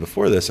we were doing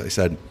before this, I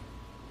said,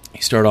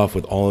 you start off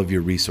with all of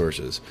your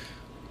resources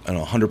and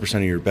 100%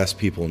 of your best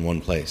people in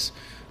one place.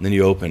 And then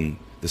you open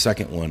the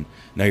second one.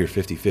 Now you're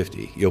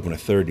 50-50. You open a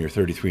third and you're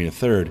 33 and a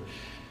third.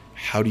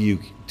 How do you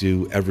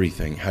do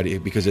everything?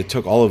 Because it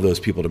took all of those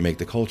people to make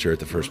the culture at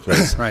the first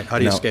place. Right. How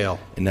do you scale?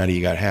 And now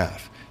you got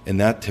half. And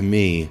that, to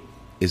me,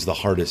 is the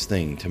hardest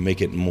thing, to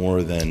make it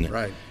more than,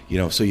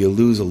 so you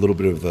lose a little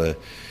bit of the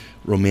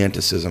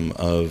romanticism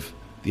of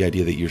the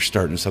idea that you're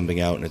starting something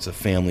out and it's a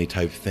family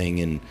type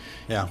thing. And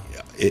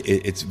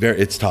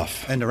it's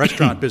tough. And the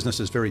restaurant business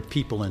is very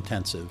people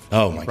intensive.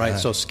 Oh, my God. Right.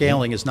 So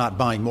scaling is not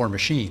buying more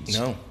machines.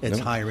 No. It's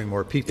hiring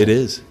more people. It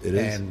is.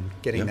 And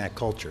getting that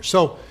culture.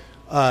 So,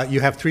 you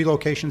have 3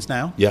 locations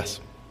now?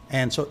 Yes.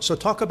 And so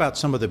talk about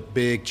some of the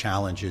big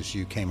challenges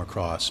you came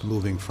across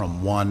moving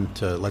from one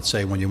to, let's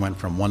say, when you went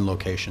from one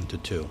location to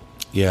 2.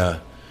 Yeah.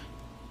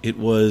 It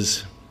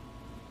was,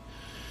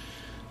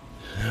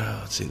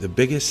 let's see, the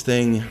biggest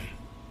thing,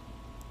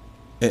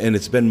 and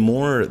it's been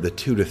more the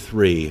 2 to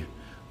 3,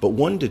 but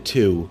 1 to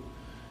 2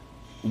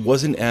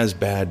 wasn't as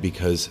bad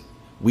because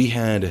we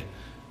had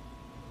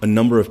a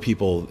number of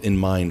people in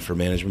mind for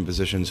management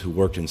positions who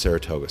worked in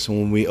Saratoga. So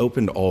when we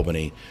opened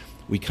Albany,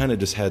 we kind of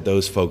just had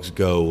those folks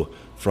go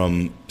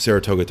from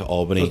Saratoga to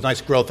Albany. It was a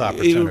nice growth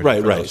opportunity.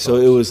 Right. So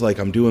it was like,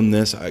 I'm doing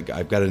this.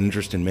 I've got an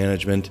interest in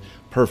management.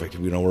 Perfect.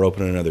 We're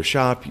opening another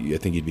shop. I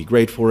think you'd be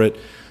great for it.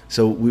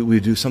 So we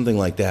do something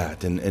like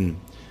that. And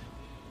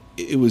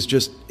it was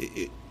just,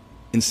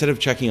 instead of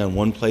checking on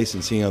one place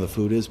and seeing how the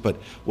food is, but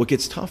what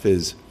gets tough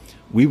is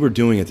we were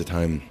doing at the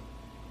time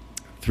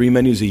 3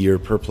 menus a year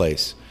per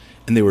place,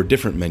 and they were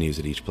different menus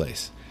at each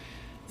place.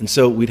 And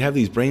so we'd have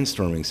these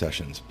brainstorming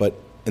sessions,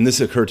 and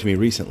this occurred to me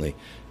recently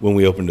when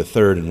we opened a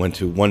third and went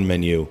to one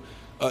menu,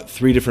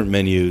 3 different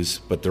menus,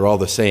 but they're all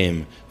the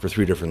same for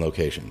 3 different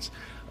locations.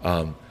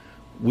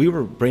 We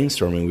were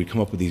brainstorming, we'd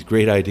come up with these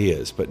great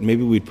ideas, but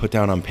maybe we'd put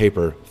down on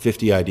paper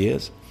 50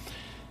 ideas,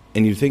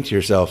 and you'd think to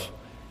yourself,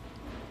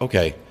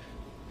 okay,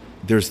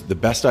 there's the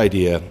best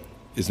idea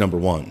is number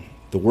 1.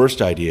 The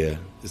worst idea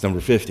is number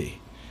 50.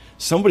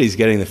 Somebody's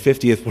getting the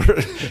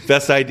 50th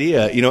best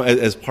idea,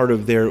 as part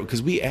of their,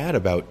 because we add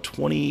about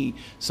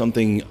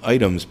 20-something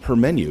items per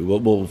menu.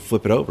 We'll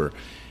flip it over.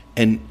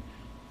 And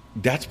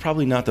that's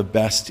probably not the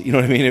best, you know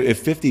what I mean? If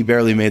 50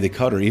 barely made the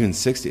cut or even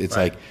 60, it's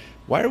like,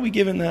 why are we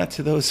giving that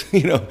to those,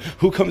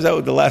 who comes out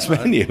with the last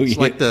menu? It's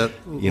like the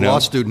law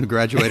student who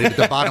graduated at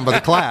the bottom of the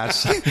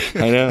class.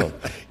 I know.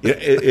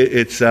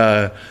 It's,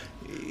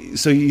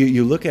 so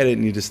you look at it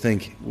and you just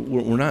think,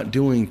 we're not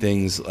doing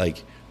things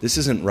like, this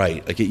isn't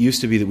right. Like, it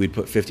used to be that we'd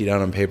put 50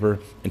 down on paper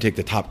and take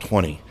the top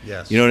 20.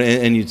 Yes.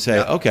 And you'd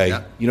say,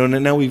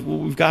 now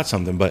we've got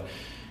something. But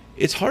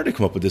it's hard to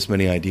come up with this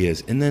many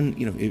ideas. And then,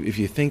 if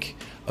you think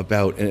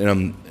about,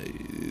 and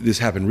this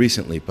happened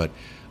recently, but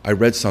I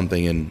read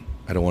something, and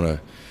I don't want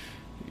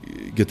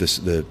to get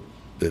the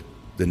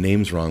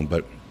names wrong,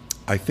 but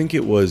I think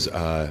it was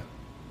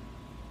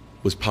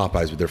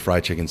Popeyes with their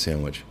fried chicken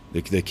sandwich.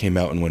 They came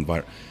out and went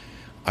viral.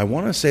 I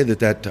want to say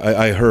that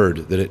I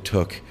heard that it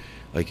took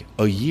like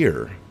a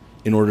year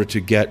in order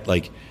to get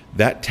like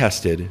that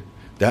tested,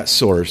 that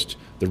sourced,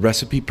 the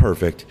recipe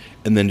perfect,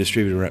 and then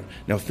distributed around.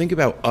 Now think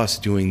about us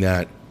doing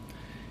that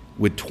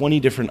with 20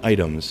 different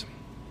items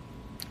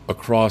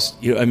across,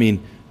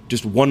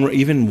 just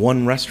even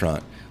one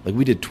restaurant. Like,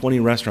 we did 20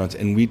 restaurants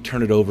and we'd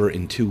turn it over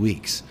in 2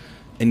 weeks.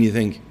 And you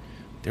think,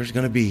 there's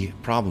going to be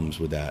problems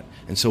with that.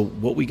 And so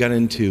what we got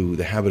into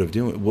the habit of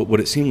doing, what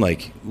it seemed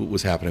like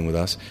was happening with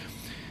us,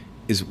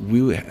 is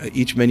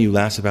each menu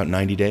lasts about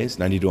 90 days,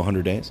 90 to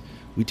 100 days.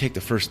 We take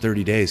the first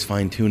 30 days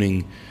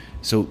fine-tuning.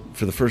 So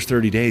for the first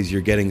 30 days,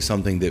 you're getting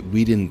something that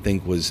we didn't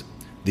think was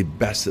the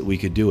best that we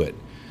could do it.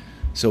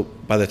 So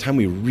by the time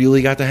we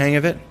really got the hang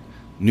of it,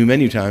 new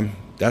menu time,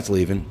 that's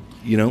leaving,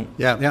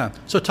 Yeah.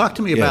 So talk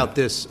to me about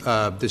this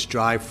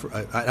drive.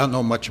 I don't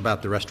know much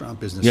about the restaurant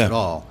business at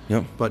all.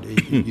 Yeah. But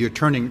you're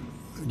turning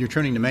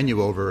the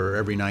menu over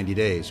every 90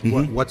 days.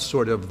 Mm-hmm. What's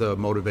sort of the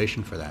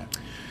motivation for that?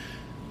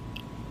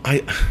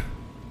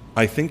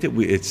 I think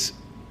that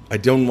I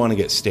don't want to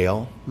get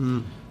stale.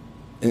 Mm.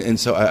 And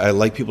so I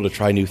like people to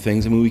try new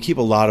things. We keep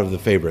a lot of the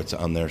favorites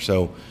on there.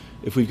 So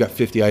if we've got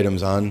 50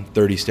 items on,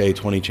 30 stay,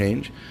 20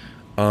 change.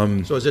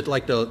 So is it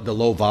like the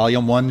low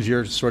volume ones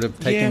you're sort of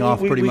taking off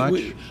pretty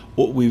much?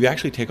 We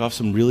actually take off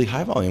some really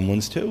high volume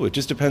ones too. It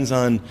just depends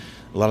on,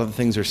 a lot of the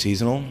things are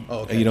seasonal.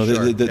 Oh, okay,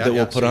 that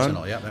we'll put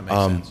seasonal. on. Yeah, that makes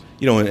sense.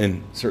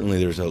 And certainly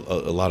there's a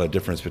lot of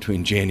difference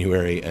between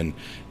January and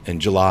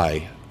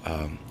July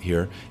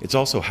here. It's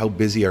also how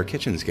busy our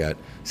kitchens get.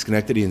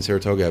 Schenectady and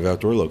Saratoga have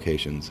outdoor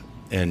locations,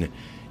 and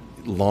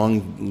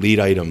long lead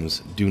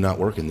items do not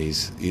work in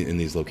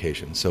these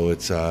locations. So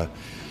it's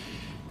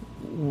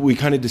we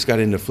kind of just got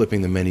into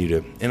flipping the menu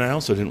to, and I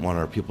also didn't want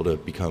our people to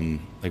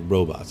become like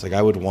robots. Like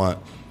I would want,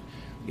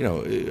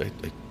 I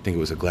think it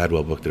was a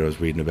Gladwell book that I was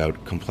reading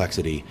about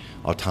complexity,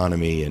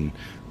 autonomy, and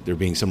there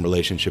being some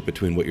relationship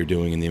between what you're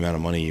doing and the amount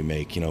of money you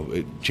make,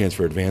 a chance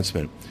for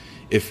advancement.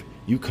 If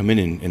you come in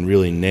and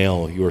really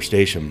nail your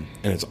station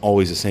and it's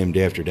always the same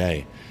day after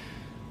day,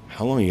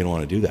 how long are you going to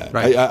want to do that?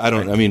 Right. I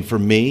don't, I mean, for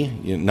me,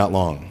 not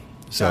long.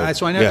 So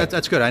I know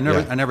that's good. I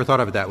never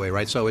thought of it that way,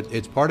 right? So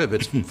it's part of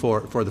it's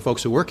for the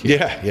folks who work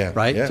here,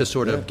 right? To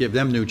sort of give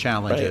them new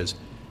challenges,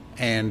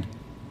 right. and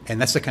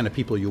that's the kind of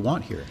people you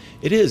want here.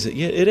 It is, it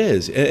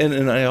is.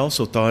 And I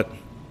also thought,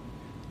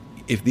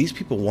 if these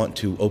people want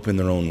to open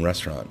their own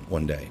restaurant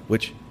one day,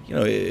 which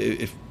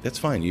if that's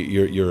fine,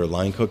 you're a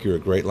line cook, you're a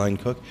great line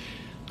cook.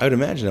 I would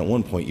imagine at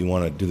one point you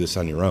want to do this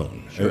on your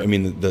own. Sure. I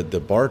mean, the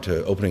bar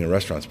to opening a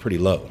restaurant is pretty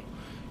low.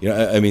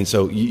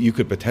 So you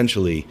could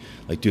potentially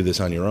like do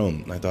this on your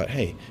own. And I thought,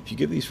 hey, if you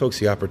give these folks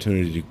the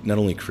opportunity to not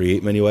only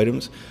create menu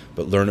items,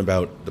 but learn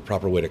about the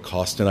proper way to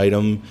cost an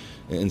item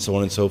and so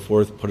on and so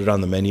forth, put it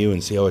on the menu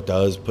and see how it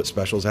does, put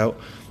specials out.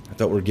 I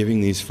thought we're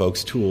giving these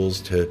folks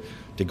tools to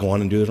go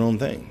on and do their own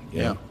thing.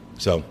 Yeah.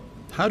 So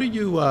how do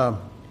you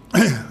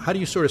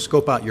sort of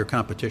scope out your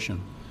competition?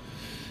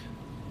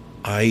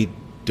 I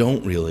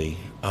don't really.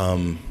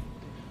 I'm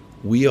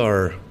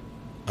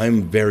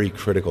very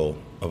critical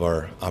of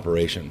our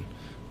operation,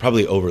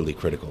 probably overly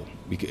critical,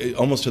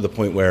 almost to the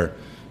point where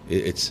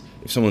it's,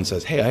 if someone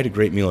says, hey, I had a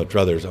great meal at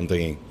Druthers, I'm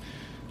thinking,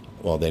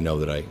 well, they know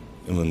that I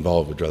am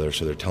involved with Druthers,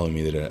 so they're telling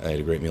me that I had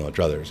a great meal at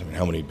Druthers. I mean,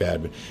 how many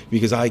bad,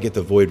 because I get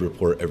the void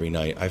report every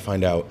night. I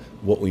find out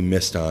what we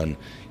missed on.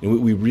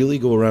 We really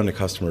go around to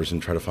customers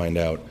and try to find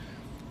out,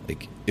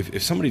 like,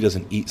 if somebody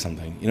doesn't eat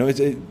something,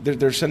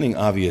 they're sending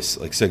obvious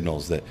like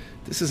signals that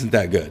this isn't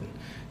that good.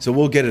 So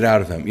we'll get it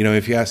out of them.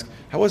 If you ask,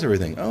 how was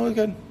everything? Oh, it was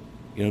good.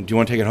 Do you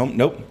want to take it home?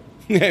 Nope.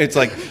 It's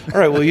like, all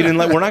right, well, you didn't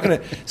we're not going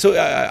to. So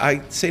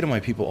I say to my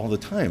people all the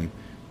time,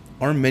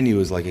 our menu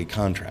is like a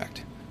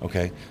contract,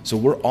 okay? So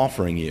we're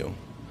offering you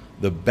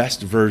the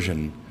best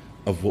version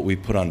of what we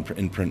put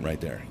in print right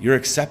there. You're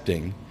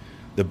accepting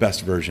the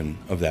best version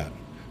of that,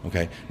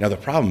 okay? Now, the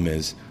problem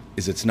is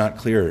it's not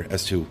clear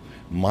as to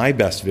my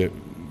best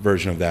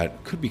version of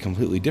that could be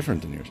completely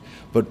different than yours.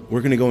 But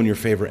we're going to go in your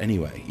favor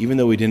anyway. Even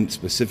though we didn't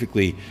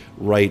specifically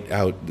write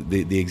out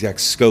the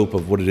exact scope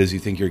of what it is you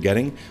think you're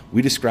getting,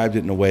 we described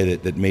it in a way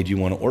that made you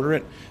want to order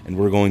it, and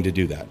we're going to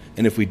do that.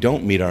 And if we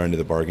don't meet our end of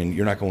the bargain,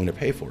 you're not going to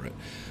pay for it.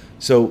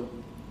 So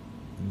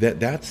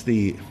that's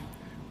the...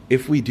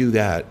 If we do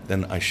that,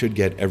 then I should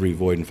get every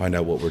void and find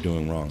out what we're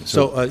doing wrong.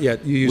 So you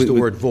use the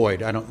word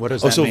void. What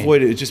does that mean? So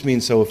void, it just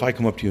means, so if I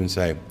come up to you and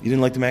say, you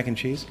didn't like the mac and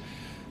cheese?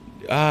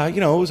 It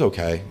was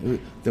okay.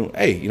 Then,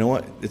 hey, you know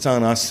what? It's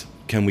on us.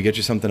 Can we get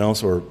you something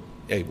else? Or,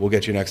 hey, we'll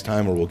get you next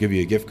time, or we'll give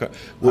you a gift card.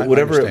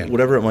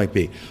 Whatever it might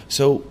be.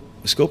 So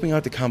scoping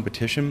out the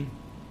competition,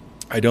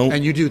 I don't.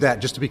 And you do that,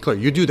 just to be clear,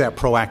 you do that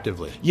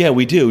proactively. Yeah,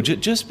 we do.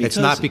 Just because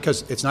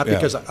it's not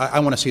because I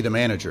want to see the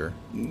manager.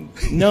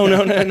 No.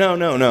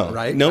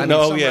 Right?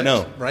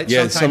 No. Right?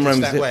 Yeah, sometimes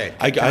it's that way.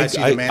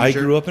 I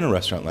grew up in a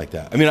restaurant like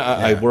that. I mean,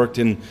 I worked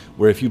in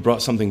where if you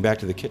brought something back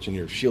to the kitchen,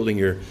 you're shielding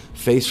your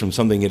face from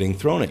something getting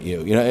thrown at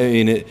you.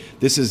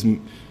 This is.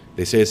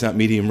 They say it's not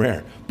medium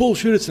rare.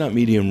 Bullshit, it's not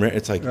medium rare.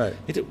 It's like, right.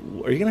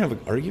 Are you going to have an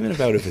argument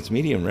about if it's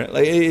medium rare?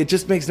 Like, it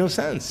just makes no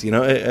sense,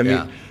 I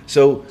mean,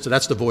 so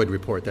that's the void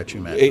report that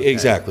you meant.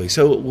 Exactly.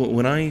 So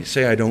when I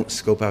say I don't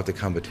scope out the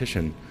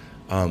competition,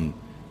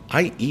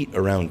 I eat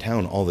around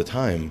town all the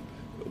time.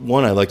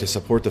 One, I like to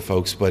support the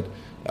folks, but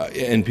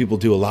and people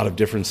do a lot of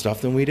different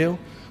stuff than we do.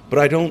 But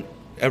I don't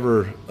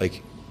ever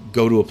like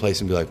go to a place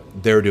and be like,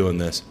 they're doing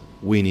this,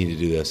 we need to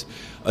do this.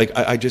 Like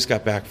I just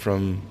got back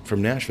from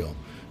Nashville.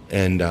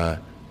 And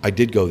I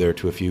did go there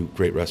to a few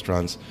great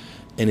restaurants,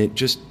 and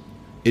it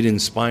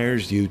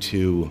inspires you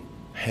to,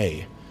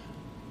 hey,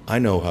 I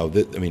know how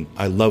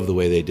I love the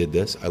way they did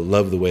this. I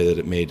love the way that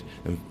it made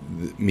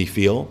me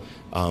feel.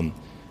 Boy,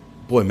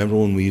 remember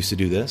when we used to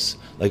do this?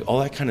 Like all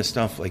that kind of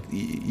stuff. Like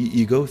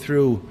you go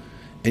through,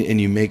 and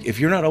you make. If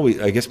you're not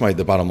always, I guess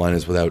the bottom line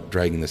is, without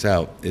dragging this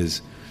out,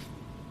 is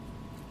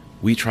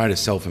we try to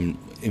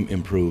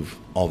self-improve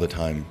all the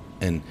time,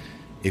 and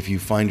if you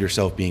find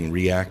yourself being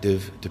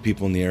reactive to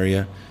people in the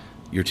area,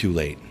 you're too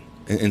late.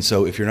 And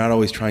so if you're not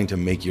always trying to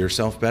make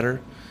yourself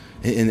better,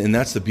 and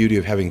that's the beauty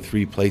of having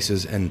three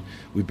places, and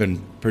we've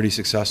been pretty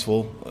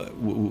successful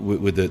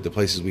with the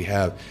places we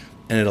have,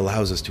 and it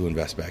allows us to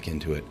invest back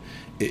into it.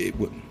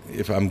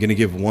 If I'm going to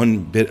give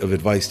one bit of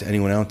advice to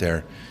anyone out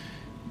there,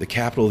 the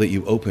capital that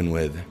you open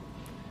with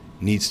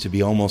needs to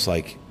be almost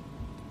like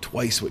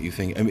twice what you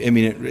think. I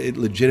mean, it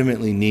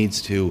legitimately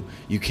needs to.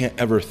 You can't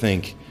ever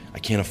think, I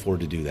can't afford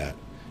to do that.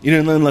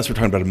 Unless we're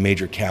talking about a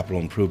major capital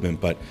improvement.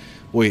 But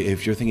boy,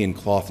 if you're thinking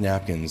cloth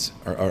napkins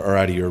are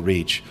out of your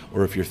reach,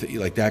 or if you're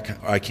like that,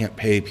 I can't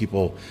pay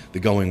people the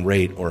going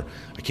rate, or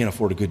I can't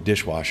afford a good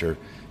dishwasher,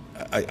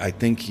 I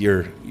think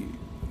you're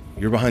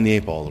behind the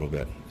eight ball a little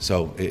bit.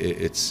 So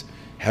it's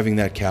having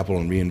that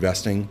capital and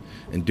reinvesting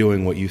and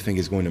doing what you think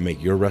is going to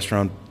make your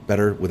restaurant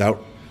better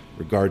without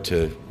regard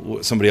to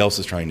what somebody else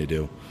is trying to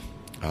do.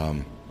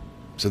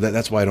 So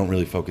that's why I don't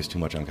really focus too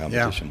much on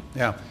competition.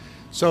 Yeah.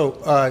 So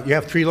you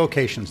have 3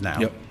 locations now.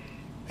 Yep.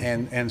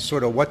 And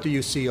sort of what do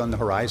you see on the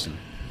horizon?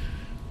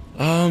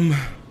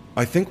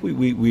 I think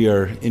we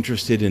are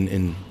interested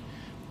in,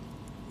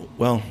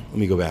 well, let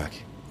me go back.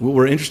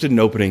 We're interested in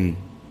opening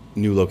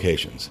new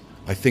locations.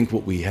 I think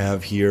what we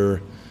have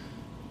here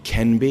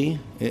can be,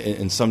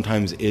 and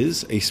sometimes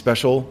is, a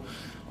special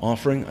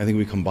offering. I think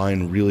we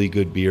combine really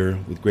good beer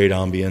with great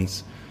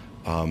ambience.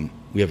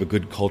 We have a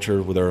good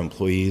culture with our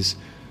employees.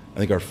 I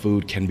think our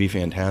food can be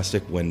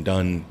fantastic when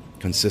done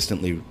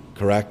consistently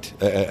correct,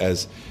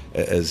 as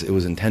it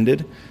was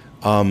intended.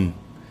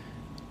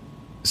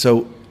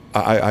 So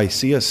I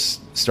see us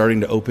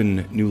starting to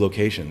open new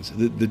locations.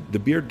 The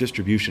beer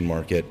distribution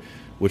market,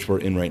 which we're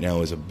in right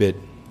now, is a bit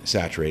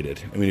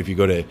saturated. I mean, if you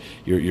go to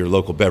your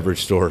local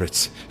beverage store,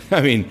 it's,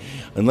 I mean,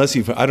 unless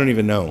I don't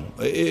even know.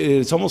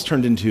 It's almost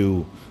turned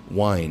into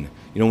wine.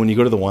 When you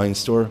go to the wine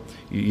store,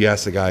 you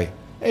ask the guy,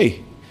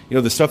 hey,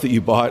 the stuff that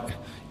you bought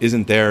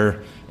isn't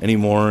there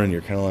anymore, and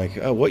you're kind of like,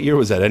 oh, what year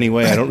was that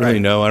anyway? I don't really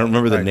know. I don't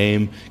remember the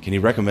name. Can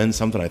you recommend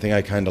something? I think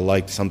I kind of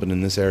liked something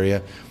in this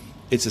area.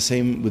 It's the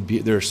same with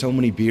beer. There are so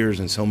many beers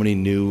and so many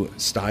new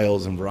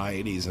styles and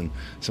varieties and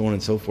so on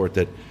and so forth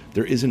that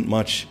there isn't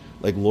much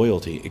like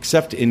loyalty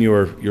except in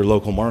your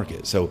local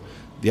market. So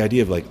the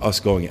idea of like us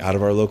going out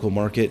of our local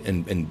market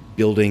and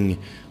building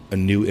a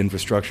new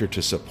infrastructure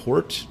to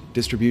support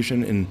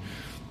distribution, and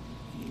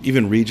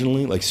even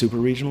regionally, like super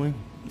regionally,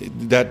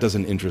 that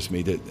doesn't interest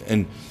me.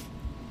 And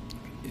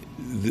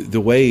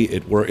the way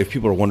it works, if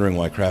people are wondering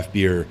why craft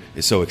beer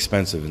is so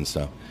expensive and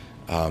stuff,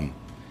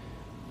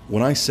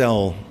 when I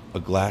sell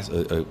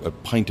a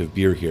pint of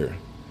beer here,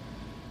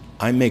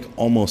 I make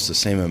almost the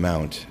same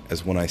amount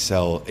as when I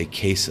sell a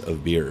case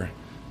of beer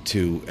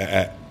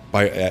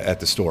at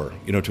the store,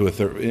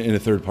 to in a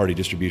third party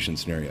distribution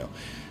scenario.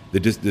 The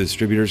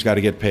distributor's got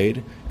to get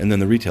paid, and then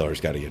the retailer's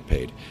got to get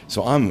paid.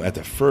 So I'm at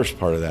the first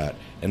part of that,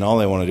 and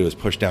all I want to do is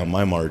push down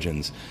my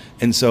margins.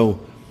 And so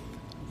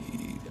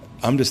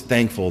I'm just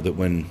thankful that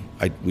when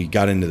we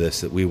got into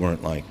this, that we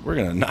weren't like, we're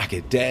going to knock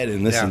it dead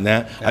and this and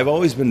that. Yeah. I've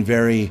always been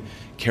very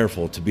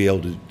careful to be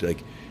able to,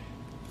 like,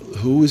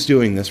 who is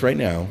doing this right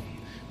now?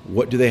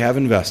 What do they have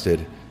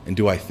invested? And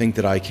do I think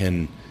that I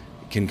can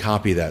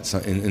copy that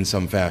in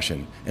some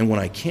fashion? And when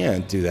I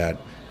can't do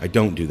that, I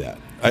don't do that.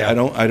 Yeah.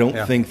 I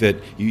don't think that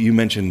you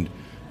mentioned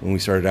when we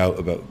started out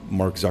about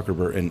Mark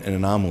Zuckerberg and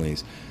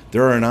anomalies.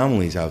 There are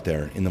anomalies out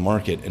there in the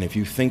market, and if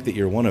you think that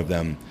you're one of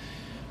them,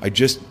 I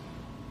just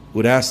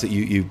would ask that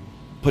you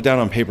put down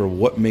on paper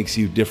what makes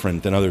you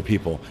different than other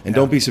people, and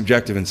don't be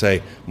subjective and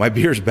say my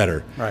beer's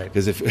better, right?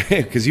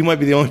 Because you might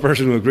be the only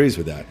person who agrees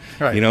with that.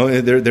 Right.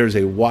 There's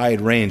a wide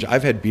range.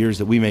 I've had beers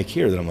that we make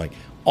here that I'm like,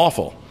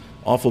 awful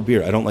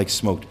beer. I don't like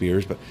smoked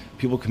beers, but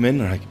people come in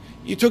and they're like,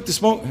 you took the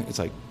smoke. It's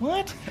like,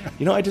 what?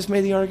 I just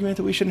made the argument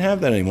that we shouldn't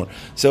have that anymore.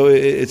 So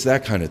it's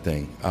that kind of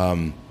thing.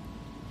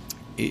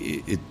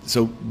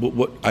 So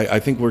what I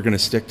think we're going to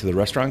stick to the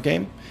restaurant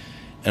game,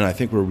 and I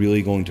think we're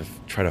really going to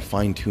try to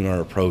fine-tune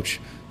our approach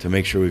to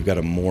make sure we've got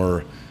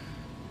the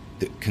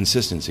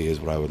consistency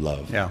is what I would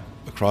love. Yeah.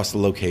 Across the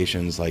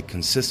locations, like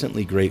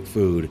consistently great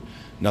food,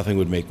 nothing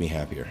would make me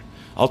happier.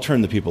 I'll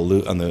turn the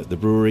people on the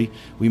brewery.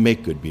 We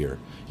make good beer.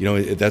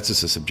 That's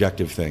just a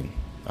subjective thing.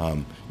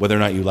 Whether or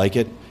not you like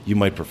it, you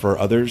might prefer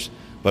others,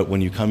 but when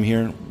you come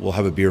here, we'll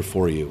have a beer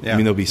for you. Yeah. I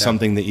mean, there'll be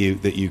something that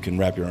you can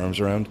wrap your arms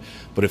around.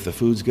 But if the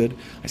food's good,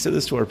 I said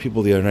this to our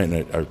people the other night,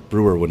 and our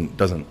brewer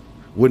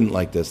wouldn't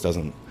like this,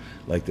 doesn't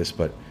like this,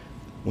 but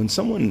when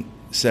someone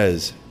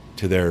says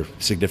to their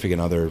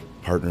significant other,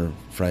 partner,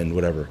 friend,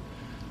 whatever,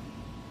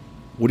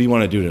 what do you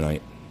want to do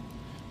tonight?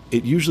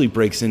 It usually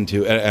breaks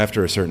into,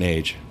 after a certain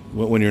age,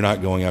 when you're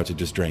not going out to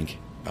just drink,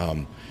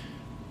 what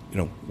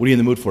are you in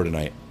the mood for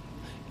tonight?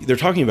 They're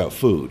talking about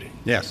food.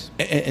 Yes.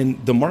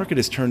 And the market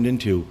has turned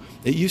into,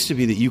 it used to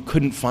be that you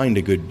couldn't find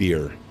a good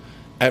beer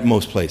at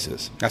most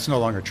places. That's no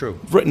longer true.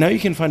 Right now you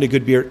can find a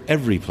good beer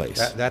every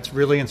place. That's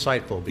really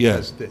insightful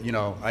because,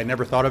 I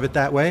never thought of it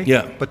that way.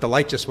 Yeah. But the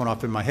light just went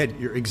off in my head.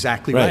 You're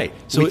exactly right.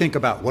 So we think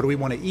about what do we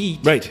want to eat.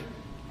 Right.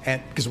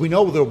 And because we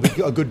know there'll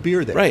be a good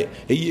beer there. Right.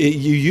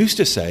 You used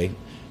to say,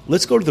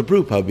 let's go to the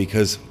brew pub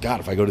because, God,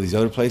 if I go to these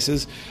other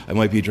places, I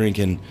might be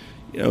drinking,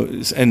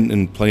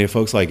 and plenty of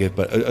folks like it,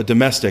 but a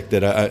domestic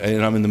and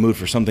I'm in the mood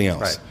for something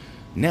else. Right.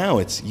 Now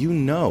it's,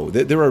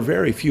 there are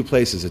very few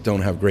places that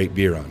don't have great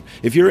beer on.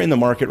 If you're in the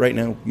market right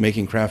now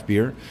making craft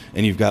beer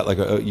and you've got like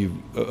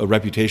a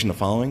reputation of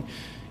following,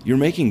 you're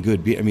making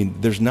good beer. I mean,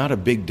 there's not a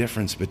big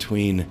difference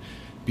between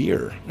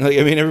beer. Like,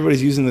 I mean,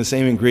 everybody's using the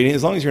same ingredient.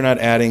 As long as you're not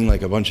adding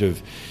like a bunch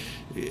of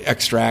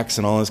extracts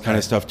and all this kind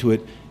of stuff to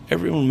it,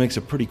 everyone makes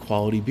a pretty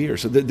quality beer.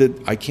 So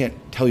I can't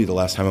tell you the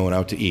last time I went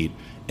out to eat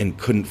and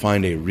couldn't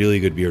find a really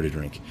good beer to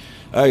drink.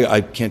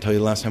 I can't tell you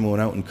the last time I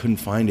went out and couldn't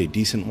find a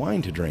decent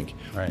wine to drink,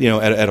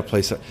 at a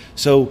place.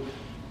 So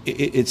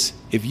it's,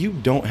 if you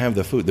don't have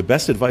the food, the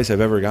best advice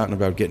I've ever gotten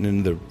about getting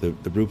into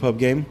the brew pub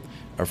game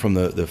are from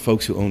the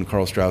folks who own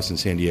Karl Strauss in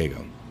San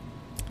Diego.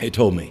 They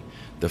told me,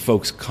 the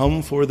folks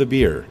come for the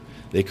beer,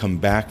 they come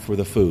back for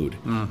the food.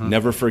 Mm-hmm.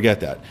 Never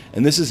forget that.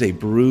 And this is a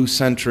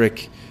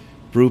brew-centric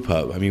brew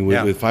pub. I mean,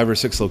 with 5 or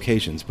 6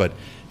 locations. But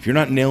if you're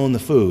not nailing the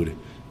food,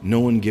 no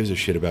one gives a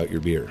shit about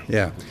your beer.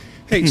 Yeah.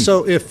 Hey,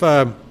 so if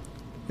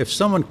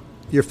someone,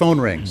 your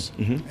phone rings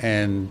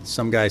and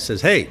some guy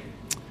says, hey,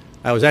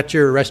 I was at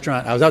your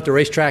restaurant, I was out the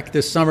racetrack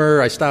this summer,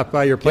 I stopped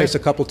by your place a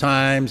couple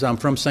times, I'm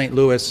from St.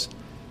 Louis,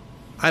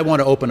 I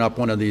want to open up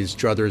one of these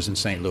Druthers in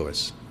St.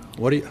 Louis.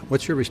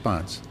 What's your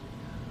response?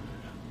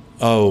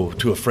 Oh,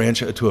 to a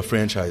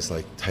franchise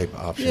like type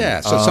option.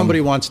 Yeah, so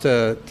somebody wants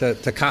to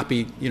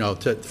copy,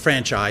 to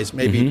franchise,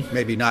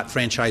 maybe not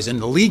franchise in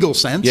the legal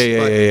sense.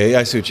 Yeah.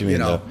 I see what you mean.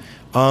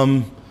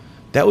 Though.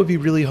 That would be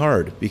really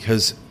hard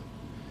because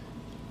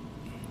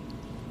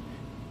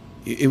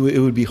it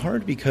would be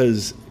hard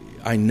because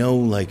I know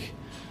like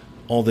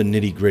all the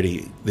nitty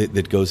gritty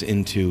that goes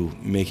into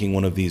making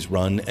one of these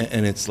run,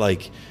 and it's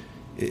like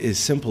as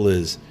simple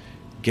as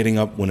getting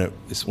up when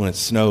it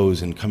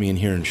snows and coming in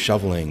here and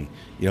shoveling,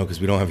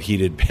 because we don't have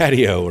heated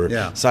patio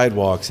or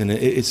sidewalks, and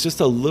it's just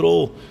a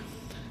little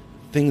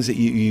things that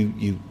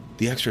you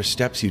the extra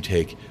steps you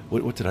take.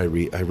 What did I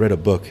read? I read a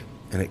book,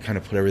 and it kind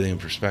of put everything in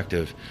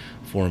perspective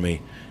for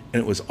me,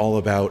 and it was all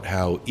about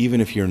how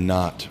even if you're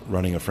not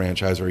running a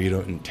franchise or you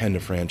don't intend to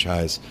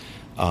franchise,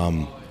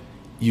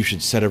 you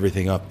should set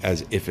everything up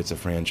as if it's a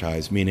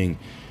franchise, meaning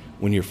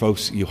when you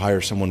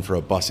hire someone for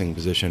a bussing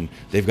position,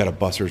 they've got a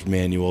busser's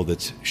manual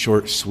that's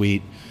short,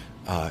 sweet,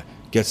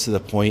 gets to the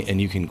point, and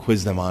you can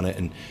quiz them on it.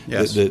 And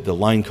the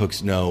line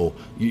cooks know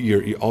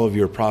all of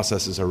your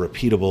processes are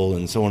repeatable,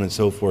 and so on and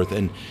so forth.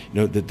 And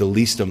the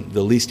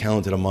least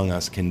talented among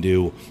us can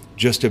do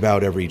just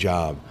about every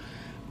job.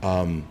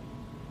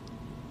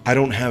 I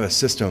don't have a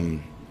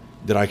system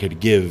that I could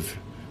give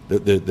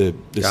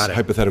this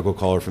hypothetical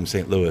caller from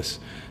St. Louis.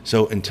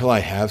 So until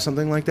I have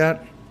something like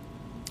that,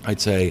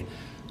 I'd say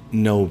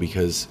no,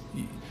 because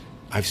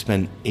I've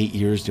spent 8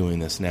 years doing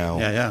this now,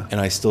 and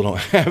I still don't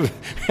have it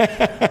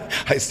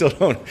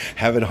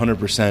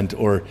 100%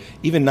 or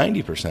even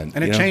 90%.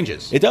 And it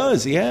changes. It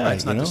does, yeah. Right,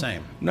 it's not the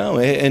same. No,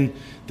 and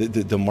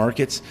the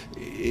markets,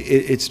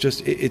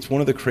 it's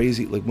one of the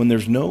crazy, like when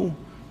there's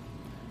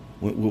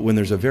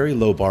a very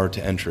low bar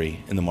to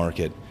entry in the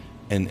market,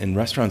 and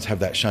restaurants have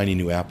that shiny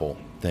new apple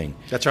thing.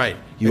 That's right.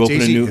 It's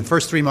easy. The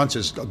first 3 months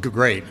is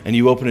great. And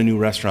you open a new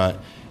restaurant,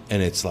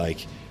 and it's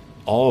like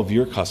all of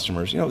your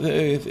customers,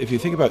 if you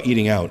think about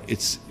eating out,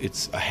 it's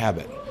a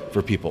habit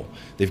for people.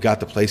 They've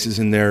got the places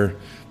in there,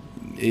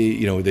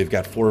 they've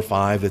got 4 or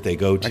 5 that they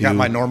go to. I got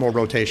my normal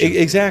rotation.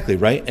 Exactly,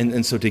 right?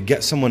 And so to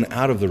get someone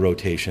out of the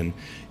rotation,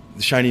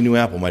 the shiny new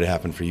apple might have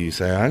happened for you. You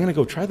say, I'm going to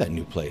go try that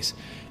new place.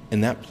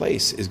 And that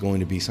place is going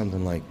to be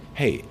something like,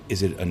 hey,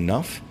 is it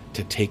enough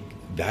to take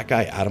that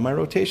guy out of my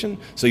rotation?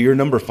 So your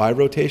number 5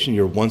 rotation,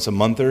 you're once a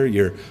monther,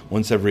 you're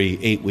once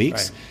every 8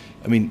 weeks. Right.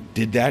 I mean,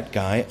 did that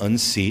guy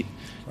unseat?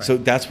 Right. So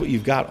that's what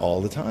you've got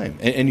all the time,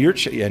 and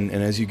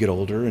as you get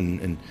older,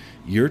 and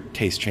your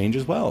taste change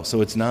as well.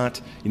 So it's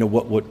not,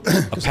 what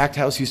a packed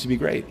house used to be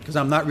great. Because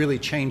I'm not really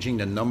changing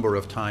the number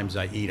of times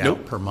I eat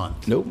out per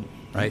month. Nope.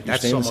 Right,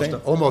 that's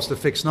almost a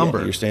fixed number.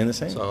 Yeah, you're staying the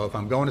same. So if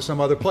I'm going to some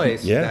other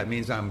place, that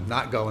means I'm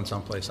not going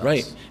someplace else.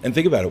 Right, and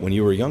think about it. When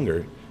you were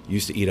younger, you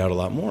used to eat out a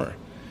lot more.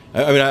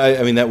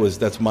 I mean that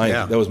was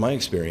my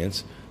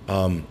experience.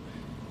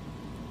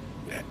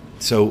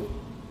 So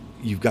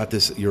you've got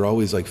this. You're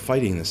always like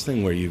fighting this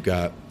thing where you've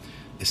got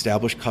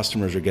established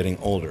customers are getting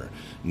older.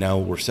 Now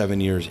we're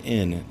 7 years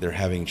in, they're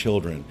having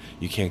children.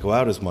 You can't go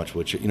out as much,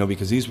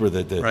 because these were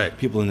the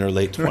people in their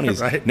late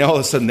 20s. Right. Now all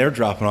of a sudden they're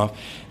dropping off,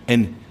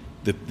 and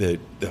the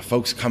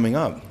folks coming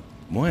up,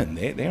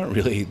 they aren't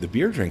really the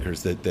beer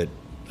drinkers that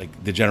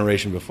like the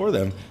generation before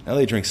them. Now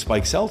they drink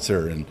spiked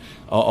seltzer and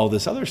all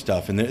this other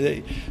stuff.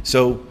 And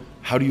so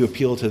how do you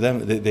appeal to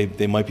them?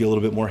 They might be a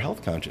little bit more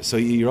health conscious. So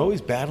you're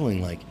always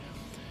battling like,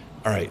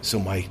 all right, so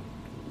my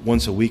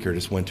once a weeker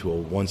just went to a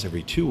once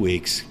every 2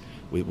 weeks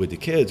with the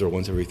kids, or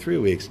once every 3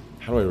 weeks.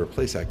 How do I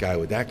replace that guy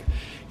with that?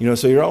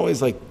 So you're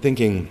always like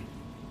thinking,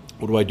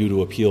 what do I do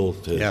to appeal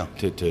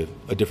to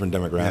a different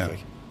demographic?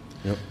 Yeah.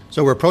 Yep.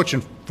 So we're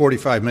approaching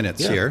 45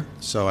 minutes here,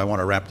 so I want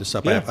to wrap this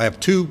up. Yeah. I have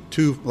two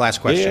last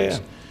questions.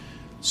 Yeah.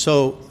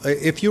 So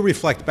if you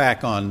reflect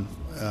back on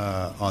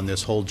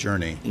this whole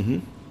journey,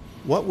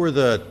 what were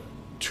the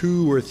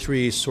 2 or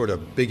 3 sort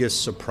of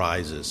biggest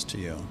surprises to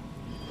you?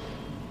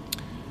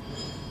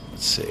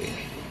 Let's see.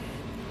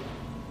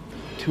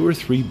 2 or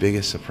 3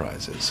 biggest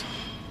surprises.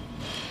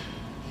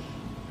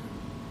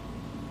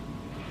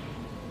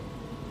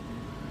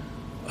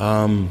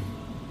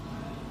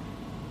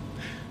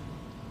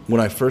 When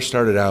I first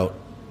started out,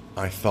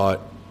 I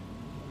thought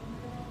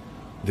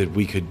that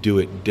we could do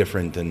it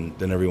different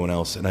than everyone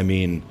else. And I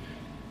mean,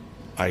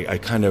 I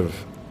kind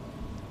of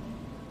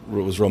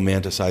was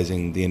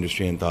romanticizing the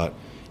industry and thought,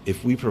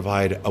 if we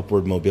provide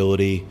upward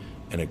mobility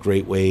and a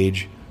great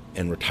wage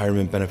and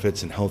retirement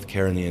benefits and health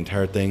care and the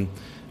entire thing,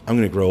 I'm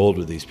going to grow old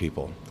with these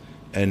people.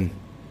 And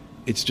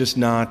it's just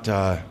not,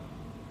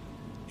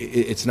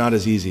 it's not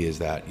as easy as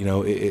that. You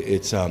know,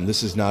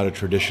 this is not a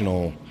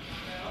traditional,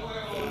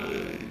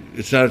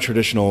 it's not a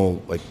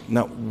traditional, like,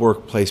 not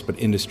workplace, but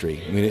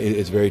industry. I mean,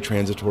 it's very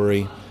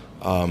transitory.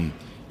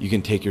 You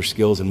can take your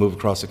skills and move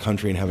across the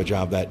country and have a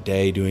job that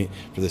day doing it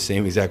for the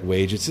same exact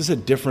wage. It's just a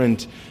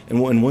different, and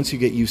once you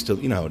get used to,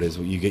 you know how it is,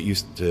 you get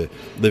used to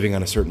living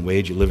on a certain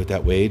wage, you live at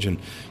that wage, and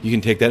you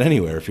can take that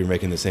anywhere if you're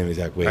making the same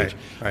exact wage.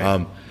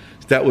 Right.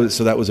 That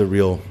was a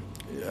real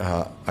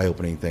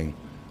eye-opening thing.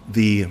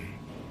 The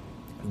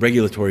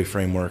regulatory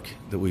framework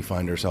that we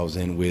find ourselves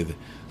in with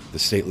the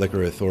State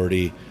Liquor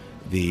Authority,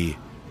 the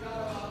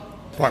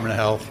Department of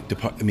Health.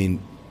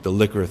 The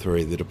Liquor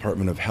Authority, the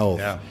Department of Health.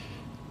 Yeah.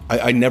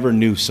 I never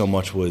knew so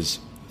much was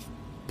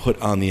put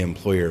on the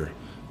employer.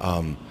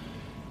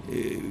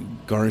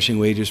 Garnishing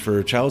wages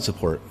for child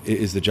support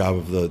is the job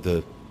of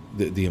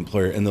the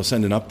employer, and they'll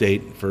send an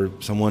update for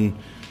someone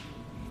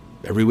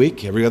every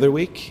week, every other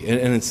week,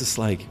 and it's just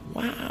like,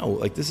 wow,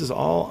 like this is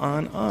all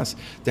on us.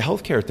 The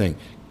healthcare thing,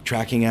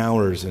 tracking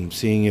hours and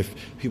seeing if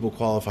people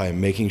qualify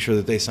and making sure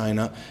that they sign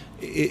up.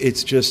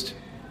 It's just,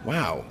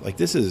 wow, like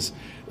this is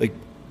like.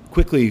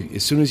 Quickly,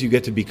 as soon as you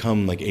get to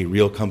become like a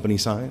real company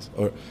size,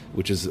 or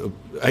which is,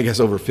 I guess,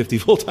 over 50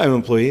 full-time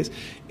employees,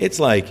 it's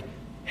like,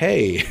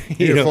 hey,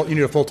 you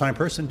need a full-time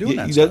person doing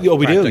that stuff. Oh,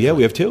 we do. Yeah,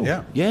 we have two.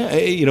 Yeah.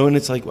 And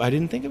it's like, I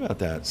didn't think about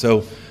that.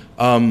 So,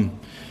 so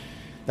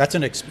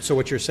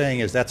what you're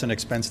saying is that's an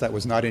expense that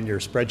was not in your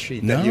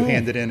spreadsheet that you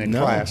handed in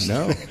class.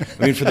 No.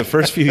 I mean, for the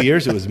first few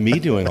years, it was me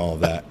doing all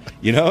of that.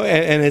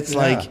 And it's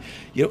like,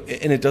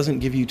 and it doesn't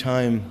give you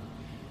time.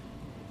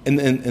 And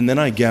then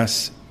I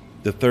guess.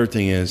 The third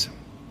thing is,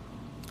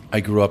 I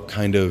grew up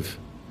kind of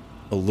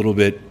a little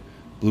bit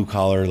blue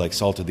collar, like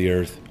salt of the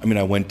earth. I mean,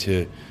 I went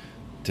to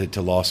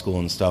law school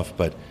and stuff,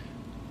 but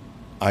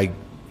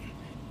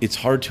it's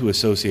hard to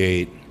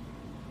associate.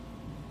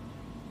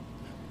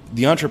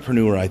 The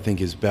entrepreneur, I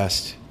think, is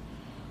best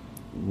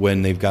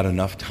when they've got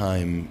enough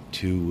time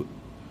to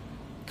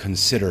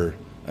consider,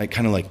 like,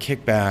 kind of like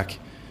kick back.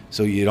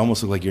 So it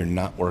almost looks like you're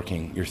not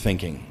working, you're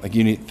thinking. Like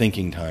you need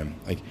thinking time.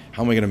 Like,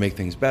 how am I going to make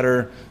things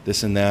better,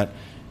 this and that?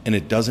 And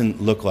it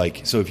doesn't look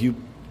like, so if you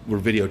were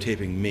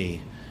videotaping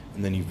me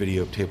and then you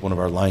videotape one of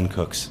our line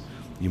cooks,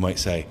 you might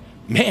say,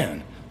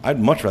 man, I'd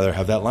much rather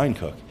have that line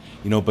cook.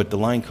 But the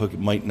line cook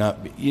might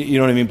not be, you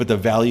know what I mean? But the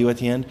value at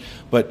the end,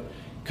 but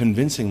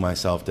convincing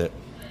myself that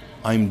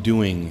I'm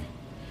doing,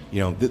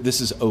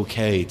 this is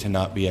okay to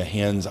not be a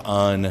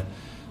hands-on,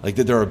 like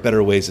that there are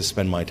better ways to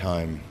spend my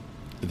time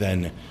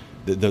than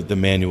the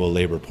manual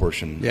labor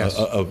portion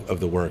of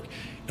the work.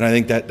 And I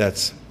think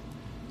that's,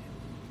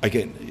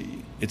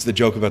 it's the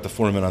joke about the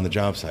foreman on the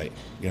job site.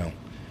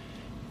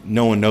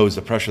 No one knows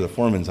the pressure the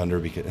foreman's under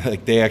because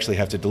like they actually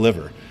have to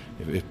deliver.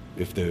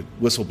 If the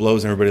whistle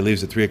blows and everybody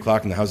leaves at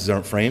 3:00 and the houses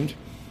aren't framed,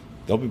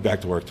 they'll be back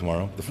to work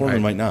tomorrow. The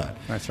foreman might not.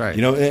 That's right.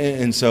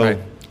 And so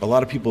a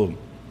lot of people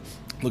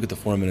look at the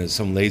foreman as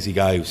some lazy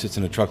guy who sits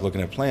in a truck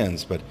looking at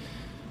plans, but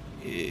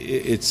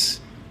there's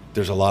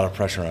a lot of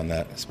pressure on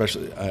that,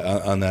 especially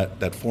on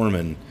that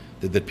foreman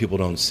that people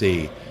don't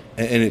see.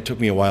 And it took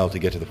me a while to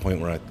get to the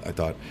point where I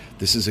thought,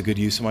 this is a good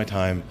use of my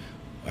time.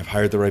 I've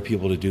hired the right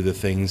people to do the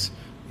things,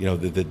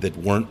 that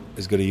weren't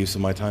as good a use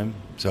of my time.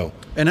 So,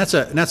 and that's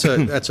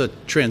a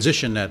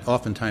transition that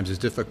oftentimes is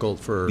difficult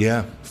for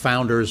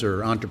founders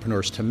or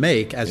entrepreneurs to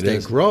make as they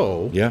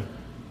grow. Yeah.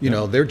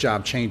 Their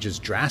job changes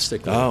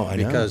drastically. Oh, I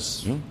know.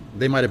 Because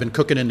they might have been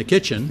cooking in the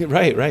kitchen.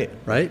 Right.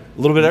 A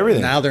little bit of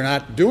everything. Now they're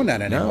not doing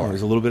that anymore. No,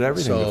 there's a little bit of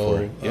everything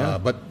before. Yeah.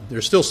 But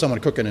there's still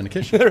someone cooking in the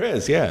kitchen. There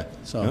is, yeah.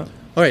 So,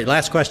 all right,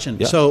 last question.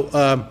 Yeah.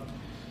 So,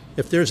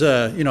 if there's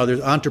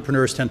there's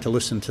entrepreneurs tend to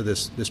listen to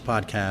this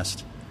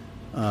podcast,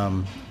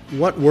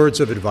 what words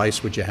of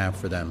advice would you have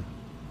for them?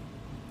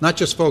 Not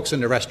just folks in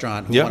the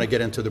restaurant who want to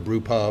get into the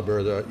brew pub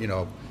or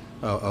the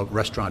a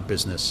restaurant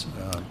business,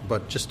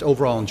 but just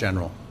overall in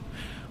general.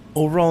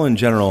 Overall in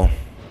general,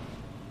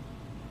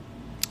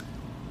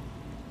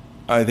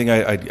 I think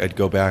I'd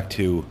go back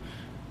to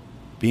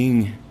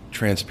being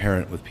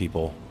transparent with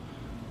people.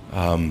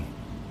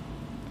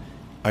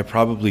 I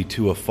probably,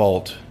 to a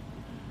fault,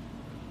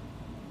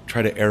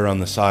 try to err on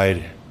the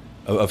side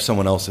of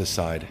someone else's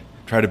side.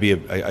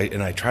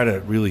 I try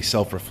to really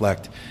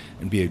self-reflect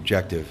and be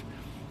objective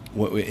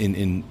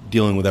in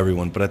dealing with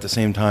everyone. But at the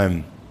same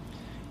time,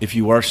 if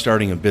you are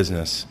starting a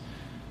business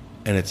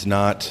and it's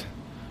not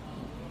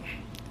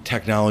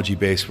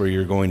technology-based where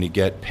you're going to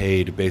get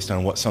paid based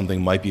on what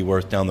something might be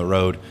worth down the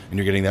road and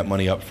you're getting that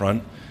money up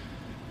front,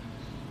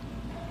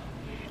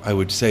 I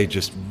would say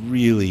just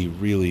really,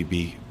 really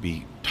be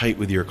tight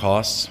with your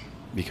costs,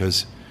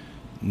 because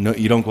no,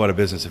 you don't go out of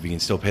business if you can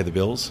still pay the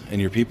bills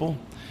and your people,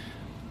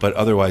 but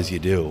otherwise you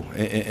do.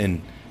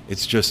 And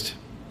it's just,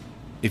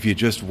 if you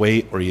just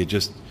wait or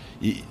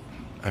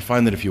I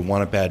find that if you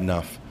want it bad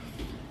enough,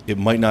 it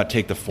might not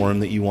take the form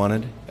that you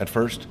wanted at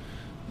first,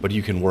 but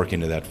you can work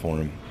into that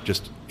form.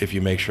 Just if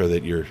you make sure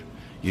that you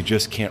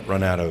just can't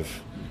run out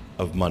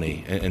of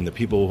money. And the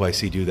people who I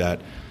see do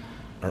that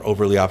are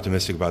overly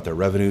optimistic about their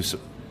revenue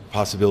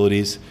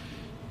possibilities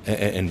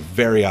and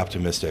very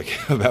optimistic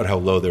about how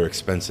low their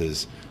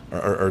expenses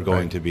are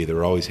going to be. There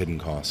are always hidden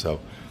costs. So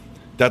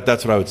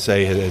that's what I would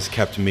say has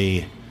kept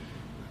me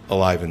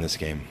alive in this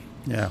game.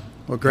 Yeah.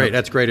 Well, great.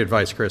 That's great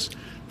advice, Chris.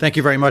 Thank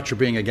you very much for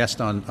being a guest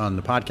on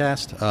the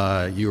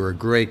podcast. You were a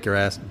great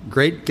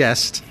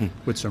guest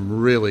with some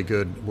really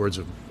good words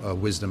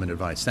of wisdom and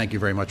advice. Thank you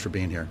very much for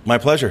being here. My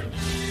pleasure.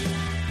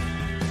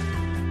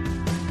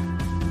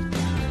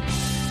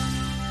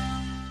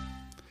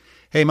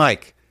 Hey,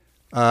 Mike,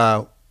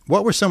 what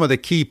were some of the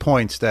key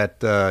points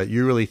that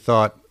you really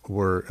thought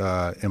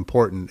were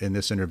important in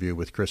this interview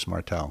with Chris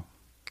Martell?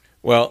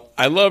 Well,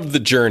 I loved the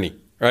journey,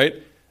 right?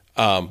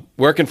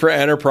 Working for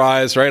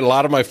enterprise, right? A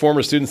lot of my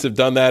former students have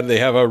done that. They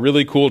have a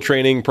really cool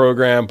training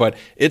program, but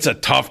it's a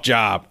tough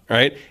job,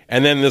 right?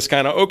 And then this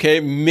kind of, okay,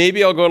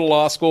 maybe I'll go to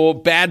law school,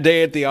 bad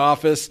day at the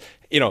office.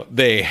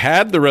 They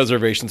had the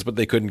reservations, but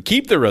they couldn't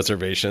keep the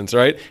reservations,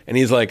 right? And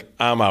he's like,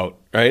 I'm out,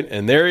 right?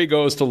 And there he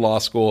goes to law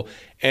school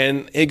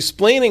and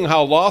explaining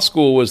how law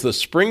school was the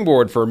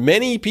springboard for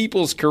many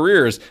people's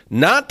careers,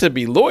 not to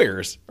be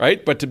lawyers,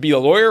 right? But to be a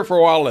lawyer for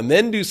a while and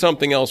then do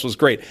something else was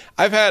great.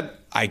 I've had,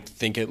 I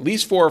think, at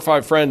least 4 or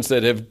 5 friends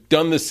that have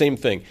done the same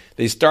thing.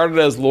 They started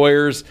as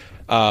lawyers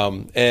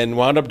and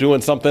wound up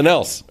doing something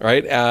else,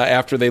 right?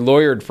 After they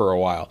lawyered for a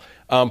while.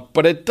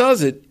 But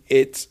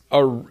it's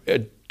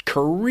a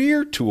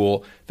career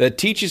tool that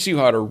teaches you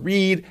how to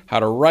read, how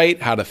to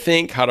write, how to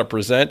think, how to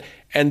present.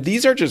 And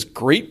these are just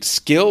great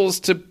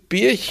skills to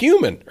be a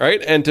human, right?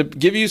 And to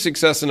give you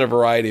success in a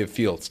variety of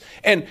fields.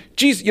 And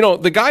geez,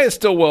 the guy is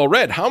still well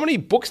read. How many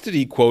books did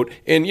he quote?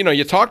 And,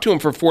 you talk to him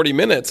for 40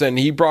 minutes and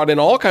he brought in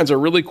all kinds of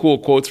really cool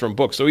quotes from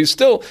books. So he's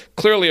still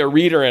clearly a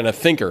reader and a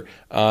thinker,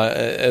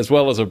 as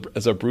well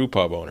as a brew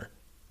pub owner.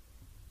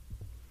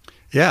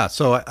 Yeah.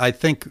 So I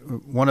think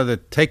one of the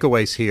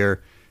takeaways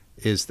here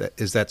is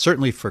that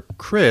certainly for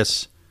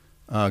Chris,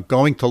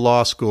 going to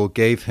law school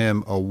gave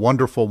him a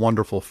wonderful,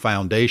 wonderful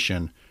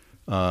foundation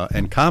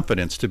and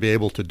confidence to be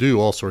able to do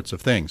all sorts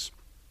of things.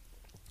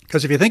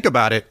 Because if you think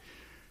about it,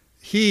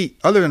 he,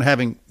 other than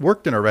having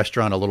worked in a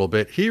restaurant a little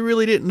bit, he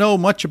really didn't know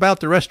much about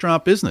the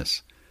restaurant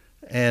business.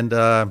 And,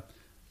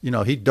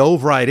 he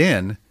dove right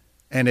in.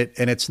 And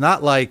it's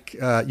not like,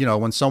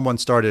 when someone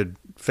started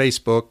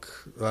Facebook,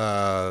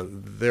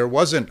 there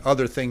wasn't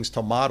other things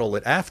to model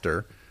it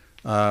after.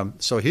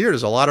 So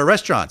here's a lot of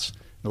restaurants,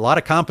 a lot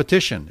of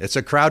competition. It's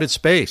a crowded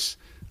space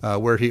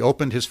where he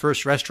opened his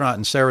first restaurant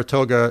in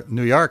Saratoga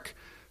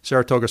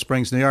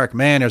Springs, New York.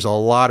 Man, there's a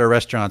lot of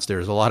restaurants there.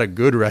 There's a lot of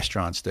good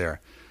restaurants there.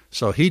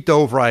 So he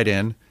dove right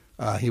in.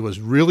 He was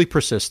really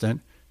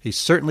persistent. He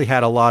certainly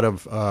had a lot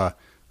of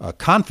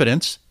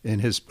confidence in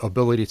his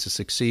ability to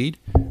succeed.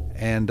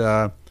 And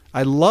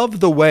I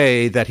love the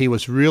way that he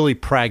was really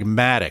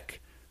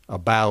pragmatic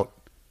about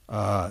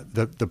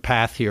the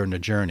path here in the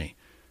journey.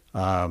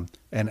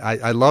 And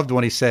I loved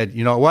when he said,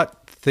 you know what,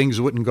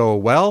 things wouldn't go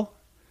well.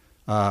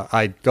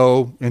 I'd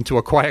go into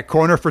a quiet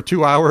corner for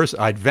 2 hours.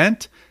 I'd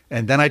vent,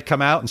 and then I'd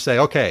come out and say,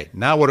 okay,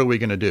 now what are we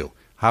going to do?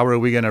 How are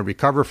we going to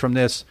recover from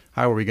this?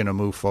 How are we going to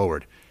move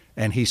forward?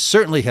 And he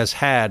certainly has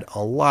had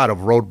a lot of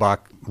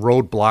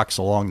roadblocks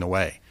along the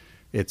way.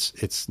 It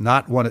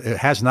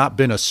has not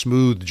been a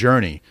smooth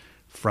journey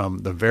from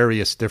the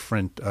various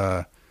different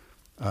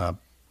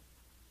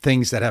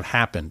things that have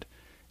happened.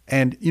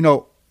 And,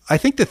 I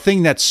think the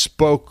thing that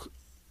spoke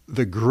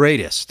the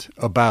greatest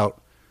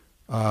about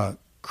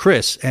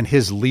Chris and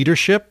his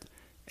leadership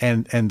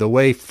and the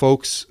way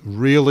folks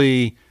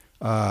really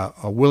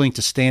are willing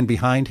to stand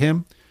behind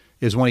him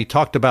is when he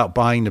talked about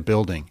buying the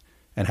building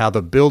and how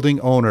the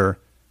building owner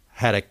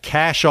had a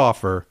cash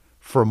offer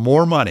for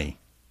more money,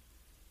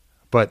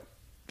 but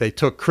they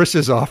took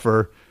Chris's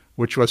offer,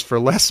 which was for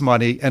less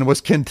money and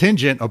was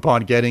contingent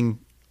upon getting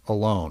a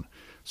loan.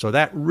 So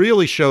that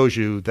really shows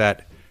you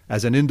that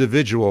as an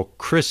individual,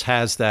 Chris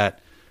has that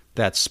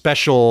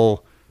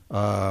special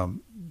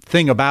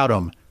thing about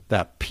him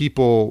that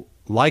people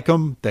like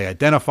him, they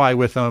identify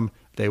with him,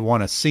 they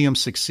want to see him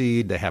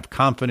succeed, they have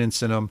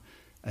confidence in him,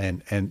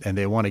 and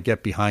they want to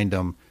get behind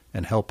him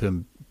and help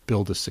him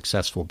build a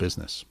successful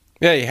business.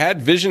 Yeah, he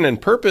had vision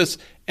and purpose,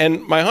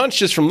 and my hunch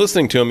just from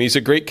listening to him, he's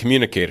a great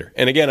communicator.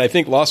 And again, I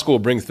think law school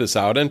brings this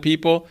out in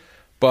people,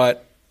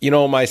 but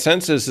my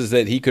sense is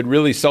that he could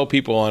really sell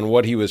people on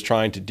what he was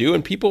trying to do,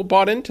 and people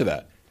bought into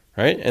that.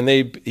 Right. And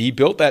he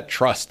built that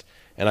trust.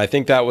 And I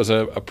think that was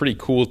a pretty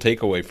cool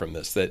takeaway from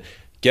this, that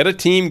get a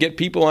team, get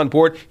people on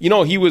board.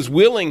 He was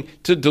willing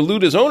to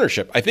dilute his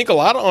ownership. I think a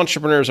lot of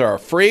entrepreneurs are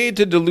afraid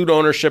to dilute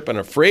ownership and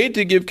afraid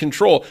to give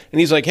control. And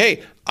he's like,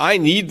 hey, I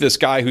need this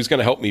guy who's going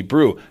to help me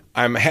brew.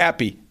 I'm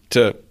happy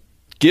to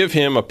give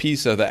him a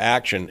piece of the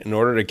action in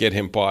order to get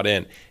him bought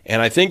in.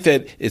 And I think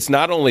that it's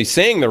not only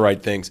saying the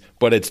right things,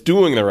 but it's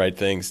doing the right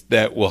things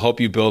that will help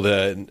you build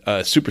a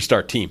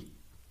superstar team.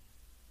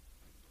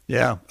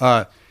 Yeah,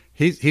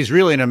 he's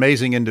really an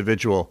amazing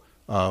individual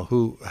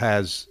who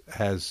has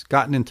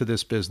gotten into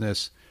this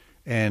business,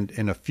 and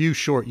in a few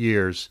short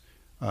years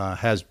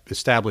has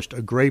established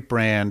a great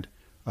brand.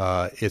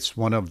 It's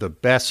one of the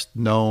best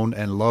known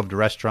and loved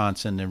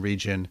restaurants in the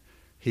region.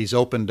 He's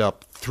opened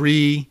up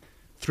three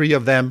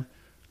of them,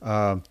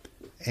 and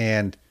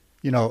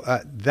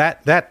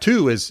that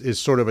too is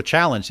sort of a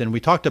challenge. And we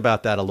talked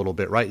about that a little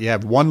bit, right? You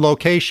have one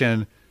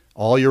location,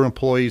 all your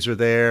employees are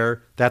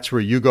there. That's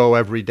where you go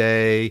every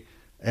day.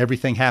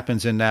 Everything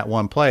happens in that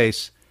one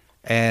place.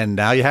 And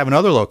now you have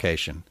another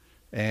location,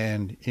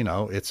 and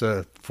it's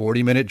a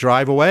 40-minute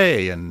drive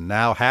away, and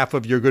now half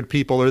of your good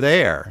people are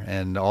there,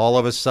 and all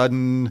of a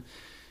sudden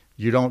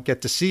you don't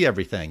get to see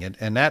everything.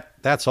 And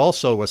that's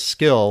also a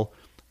skill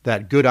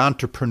that good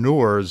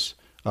entrepreneurs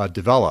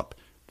develop.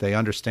 They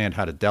understand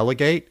how to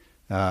delegate.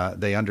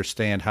 They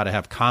understand how to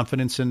have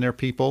confidence in their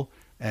people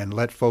and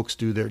let folks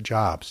do their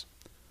jobs.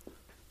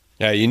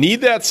 Yeah, you need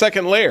that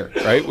second layer,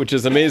 right? Which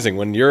is amazing.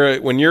 When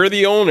you're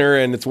the owner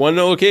and it's one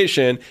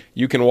location,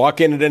 you can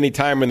walk in at any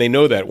time and they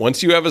know that.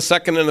 Once you have a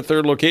second and a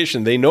third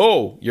location, they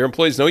know, your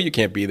employees know you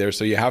can't be there.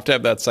 So you have to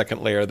have that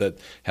second layer that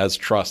has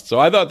trust. So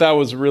I thought that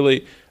was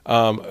really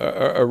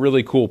a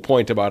really cool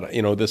point about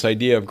this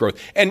idea of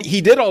growth. And he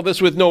did all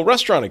this with no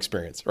restaurant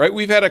experience, right?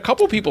 We've had a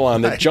couple people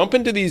on that jump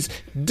into these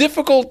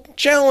difficult,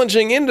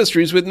 challenging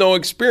industries with no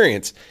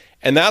experience.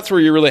 And that's where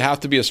you really have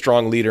to be a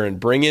strong leader and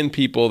bring in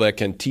people that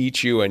can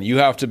teach you, and you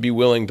have to be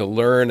willing to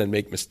learn and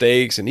make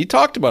mistakes. And he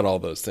talked about all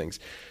those things.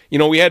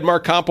 We had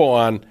Mark Campo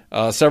on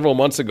several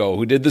months ago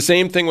who did the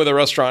same thing with a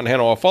restaurant in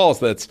Hanawa Falls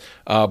that's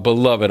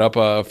beloved, up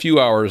a few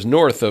hours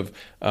north of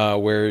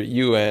where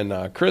you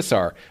and Chris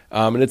are.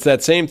 And it's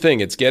that same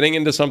thing. It's getting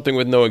into something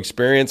with no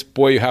experience.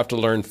 Boy, you have to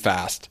learn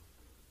fast.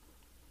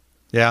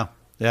 Yeah,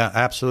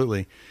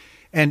 absolutely.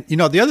 And,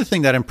 the other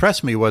thing that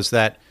impressed me was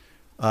that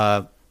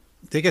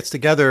they gets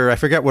together, I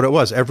forget what it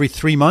was, every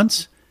 3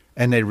 months,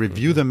 and they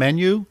review the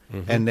menu,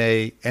 and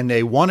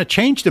they want to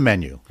change the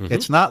menu.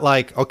 It's not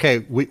like, okay,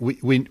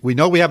 we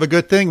know we have a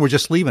good thing, we're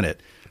just leaving it.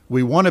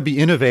 We want to be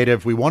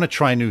innovative. We want to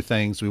try new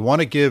things. We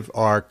want to give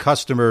our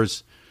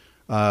customers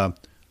a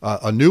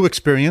new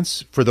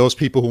experience for those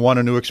people who want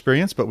a new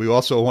experience, but we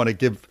also want to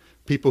give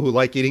people who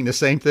like eating the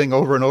same thing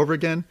over and over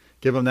again,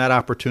 give them that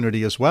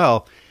opportunity as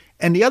well.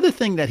 And the other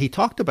thing that he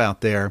talked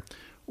about there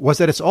was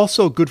that it's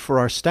also good for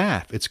our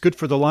staff. It's good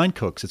for the line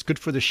cooks. It's good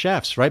for the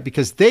chefs, right?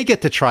 Because they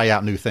get to try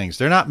out new things.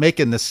 They're not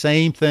making the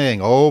same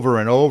thing over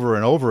and over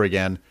and over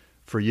again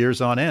for years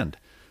on end.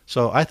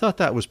 So I thought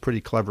that was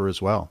pretty clever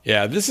as well.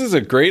 Yeah, this is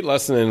a great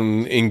lesson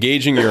in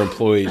engaging your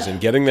employees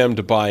and getting them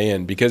to buy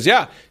in because,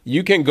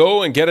 you can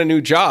go and get a new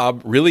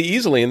job really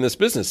easily in this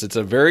business. It's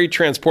a very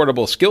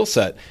transportable skill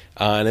set,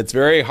 and it's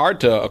very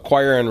hard to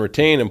acquire and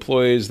retain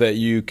employees that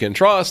you can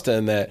trust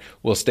and that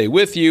will stay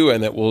with you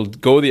and that will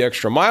go the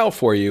extra mile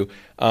for you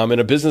in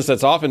a business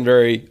that's often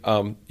very,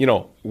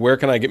 where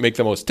can I make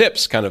the most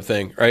tips kind of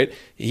thing, right?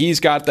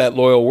 He's got that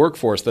loyal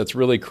workforce that's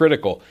really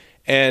critical.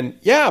 And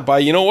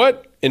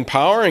by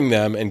empowering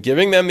them and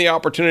giving them the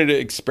opportunity to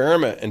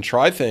experiment and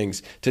try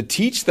things, to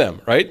teach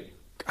them, right,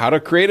 how to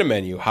create a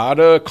menu, how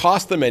to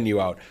cost the menu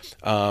out,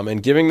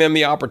 and giving them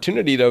the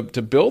opportunity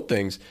to build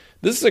things.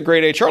 This is a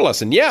great HR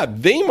lesson. Yeah,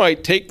 they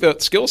might take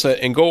that skill set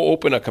and go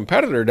open a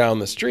competitor down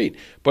the street.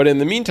 But in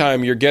the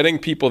meantime, you're getting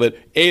people that,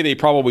 A, they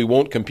probably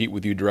won't compete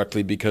with you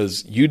directly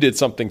because you did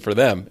something for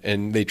them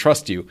and they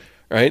trust you,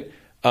 right?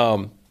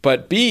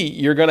 But B,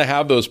 you're going to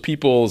have those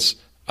people's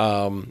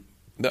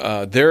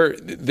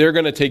they're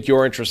going to take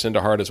your interest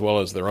into heart as well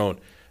as their own.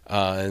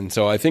 And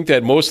so I think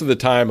that most of the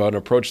time an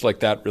approach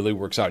like that really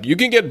works out. You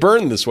can get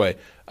burned this way,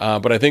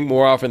 but I think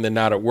more often than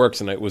not it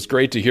works. And it was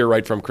great to hear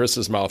right from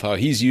Chris's mouth how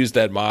he's used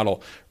that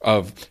model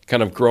of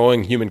kind of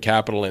growing human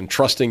capital and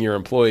trusting your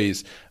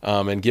employees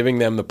and giving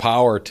them the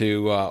power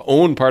to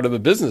own part of the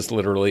business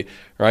literally,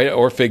 right,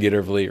 or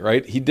figuratively,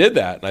 right? He did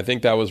that, and I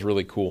think that was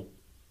really cool.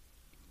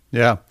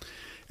 Yeah.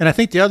 And I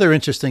think the other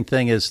interesting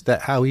thing is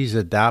that how he's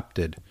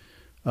adapted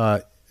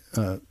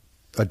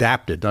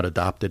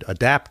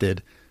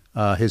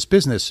his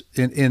business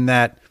in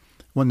that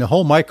when the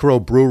whole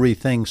microbrewery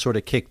thing sort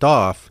of kicked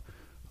off,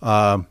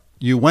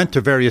 you went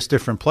to various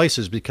different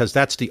places because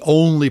that's the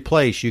only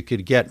place you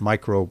could get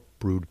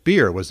microbrewed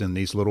beer was in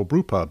these little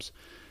brew pubs.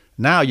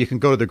 Now you can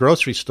go to the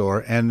grocery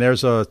store and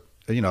there's a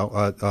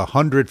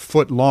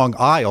 100-foot long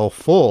aisle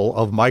full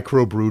of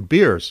microbrewed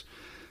beers.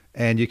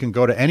 And you can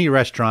go to any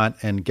restaurant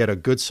and get a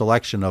good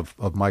selection of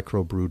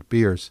microbrewed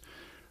beers.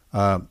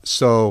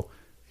 So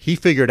he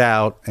figured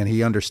out and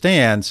he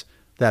understands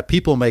that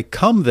people may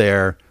come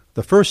there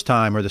the first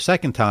time or the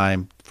second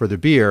time for the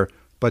beer,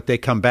 but they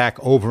come back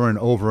over and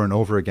over and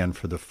over again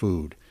for the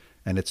food.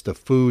 And it's the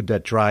food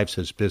that drives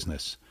his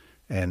business.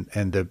 And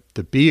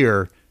the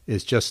beer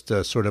is just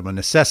a sort of a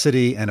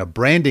necessity and a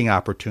branding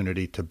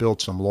opportunity to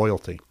build some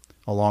loyalty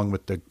along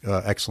with the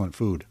excellent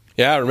food.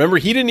 Yeah, remember,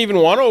 he didn't even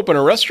want to open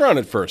a restaurant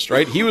at first,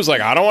 right? He was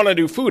like, I don't want to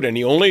do food. And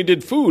he only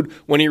did food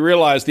when he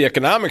realized the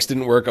economics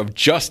didn't work of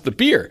just the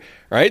beer,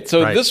 right?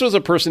 So This was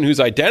a person whose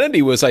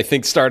identity was, I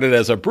think, started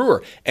as a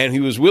brewer. And he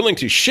was willing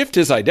to shift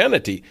his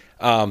identity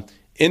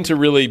into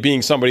really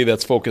being somebody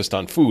that's focused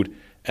on food.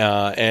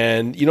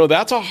 And,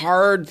 that's a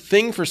hard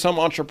thing for some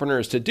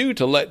entrepreneurs to do,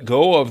 to let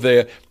go of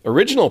the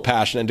original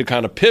passion and to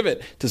kind of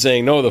pivot to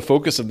saying, no, the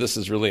focus of this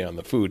is really on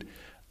the food.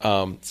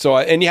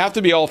 And you have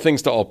to be all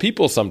things to all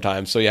people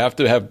sometimes. So you have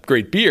to have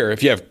great beer.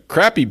 If you have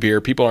crappy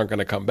beer, people aren't going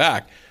to come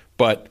back.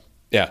 But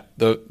yeah,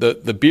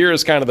 the beer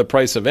is kind of the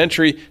price of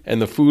entry, and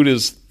the food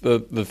is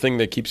the thing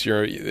that gives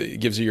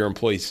you your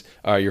employees,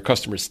 your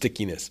customers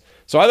stickiness.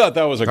 So I thought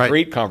that was a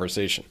great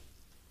conversation.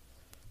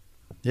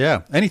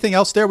 Yeah. Anything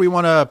else there we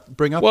want to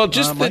bring up? Well,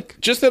 just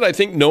that I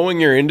think knowing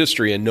your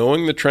industry and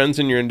knowing the trends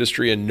in your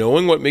industry and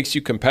knowing what makes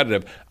you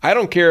competitive. I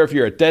don't care if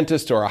you're a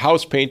dentist or a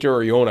house painter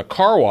or you own a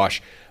car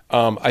wash.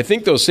 I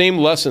think those same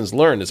lessons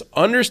learned is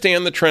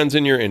understand the trends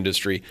in your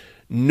industry,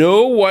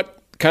 know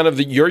what kind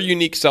of your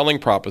unique selling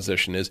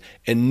proposition is,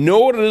 and know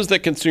what it is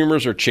that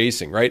consumers are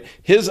chasing, right?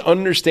 His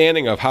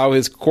understanding of how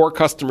his core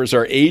customers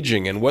are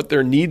aging and what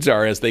their needs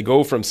are as they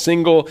go from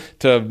single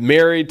to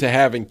married to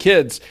having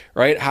kids,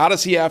 right? How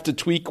does he have to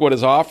tweak what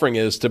his offering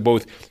is to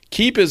both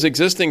keep his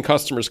existing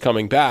customers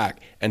coming back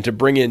and to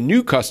bring in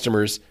new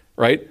customers,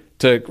 right?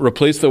 To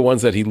replace the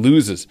ones that he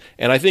loses.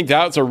 And I think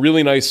that's a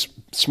really nice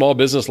small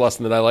business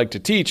lesson that I like to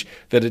teach,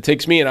 that it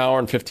takes me an hour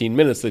and 15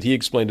 minutes that he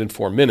explained in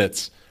 4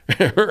 minutes,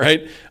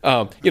 right?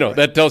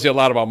 That tells you a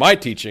lot about my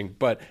teaching,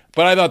 but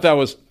I thought that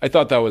was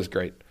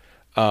great.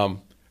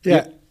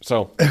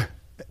 So,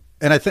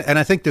 and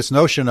I think this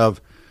notion of,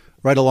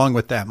 right along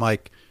with that,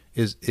 Mike,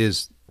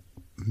 is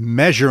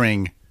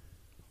measuring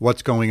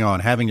what's going on,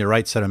 having the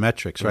right set of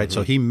metrics, right? Mm-hmm.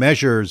 So he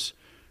measures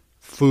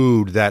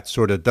food that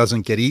sort of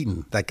doesn't get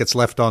eaten, that gets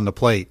left on the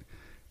plate.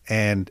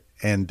 And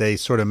they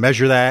sort of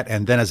measure that.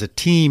 And then as a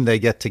team, they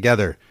get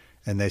together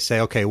and they say,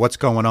 okay, what's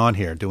going on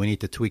here? Do we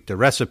need to tweak the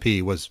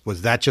recipe? Was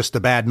that just a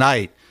bad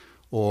night,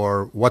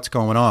 or what's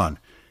going on?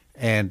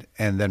 And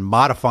then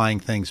modifying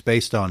things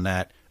based on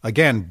that.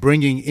 Again,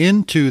 bringing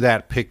into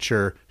that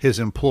picture his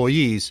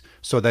employees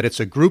so that it's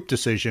a group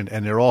decision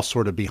and they're all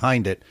sort of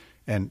behind it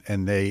and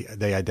they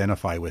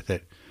identify with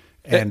it.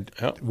 And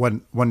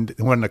when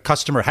the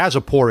customer has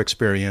a poor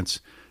experience,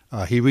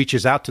 he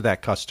reaches out to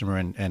that customer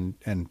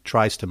and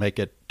tries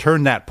to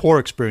turn that poor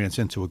experience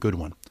into a good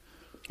one.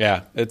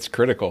 Yeah, it's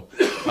critical.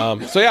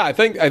 I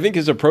think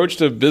his approach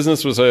to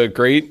business was a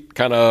great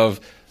kind of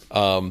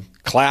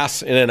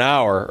class in an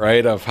hour,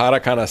 right, of how to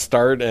kind of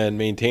start and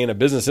maintain a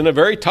business in a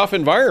very tough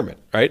environment,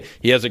 right?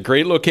 He has a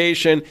great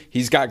location.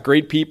 He's got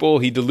great people.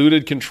 He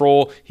diluted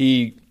control.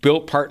 He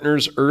built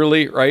partners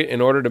early, right, in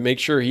order to make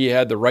sure he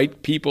had the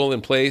right people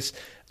in place.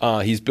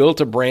 He's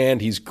built a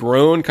brand. He's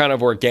grown kind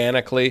of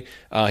organically.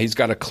 He's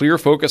got a clear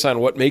focus on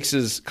what makes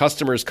his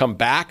customers come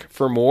back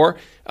for more.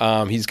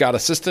 He's got a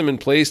system in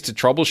place to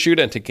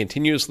troubleshoot and to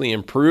continuously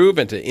improve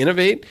and to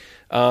innovate.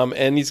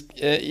 And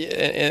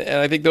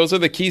I think those are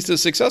the keys to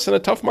success in a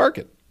tough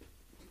market.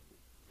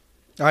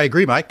 I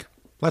agree, Mike.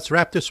 Let's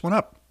wrap this one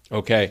up.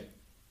 Okay.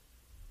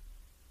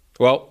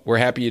 Well, we're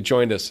happy you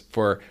joined us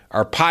for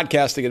our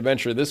podcasting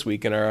adventure this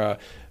week and our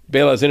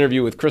Bela's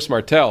interview with Chris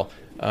Martell.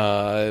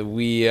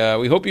 We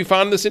hope you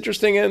found this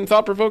interesting and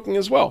thought-provoking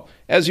as well.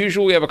 As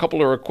usual, we have a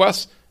couple of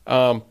requests.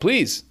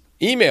 Please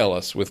email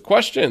us with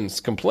questions,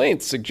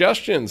 complaints,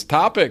 suggestions,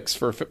 topics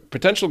for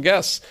potential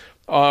guests.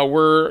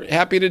 We're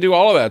happy to do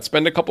all of that.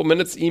 Spend a couple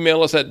minutes,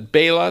 email us at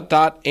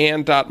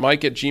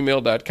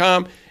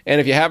bela.and.mike@gmail.com. And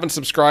if you haven't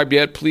subscribed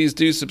yet, please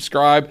do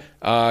subscribe.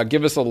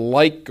 Give us a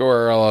like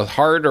or a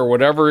heart or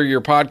whatever your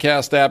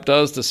podcast app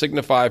does to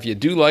signify if you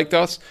do like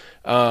us.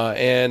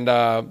 And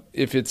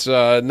if it's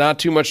not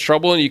too much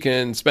trouble and you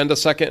can spend a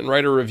second and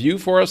write a review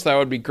for us, that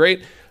would be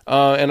great.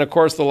 And of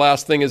course, the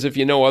last thing is if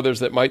you know others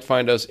that might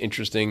find us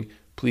interesting,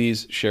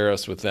 please share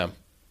us with them.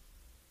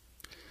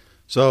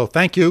 So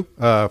thank you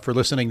for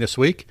listening this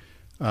week,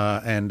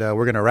 and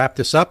we're going to wrap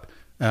this up.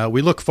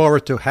 We look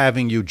forward to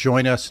having you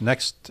join us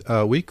next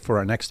week for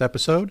our next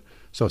episode.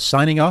 So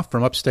signing off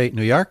from upstate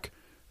New York.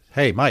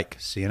 Hey, Mike,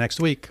 see you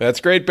next week.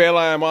 That's great,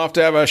 Bela. I'm off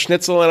to have a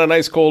schnitzel and a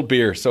nice cold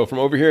beer. So from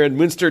over here in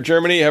Münster,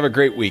 Germany, have a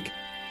great week.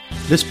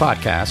 This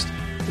podcast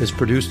is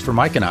produced for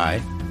Mike and I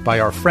by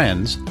our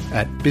friends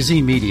at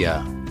Busy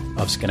Media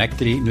of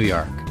Schenectady, New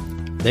York.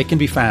 They can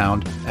be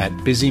found at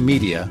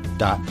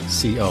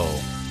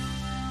busymedia.co.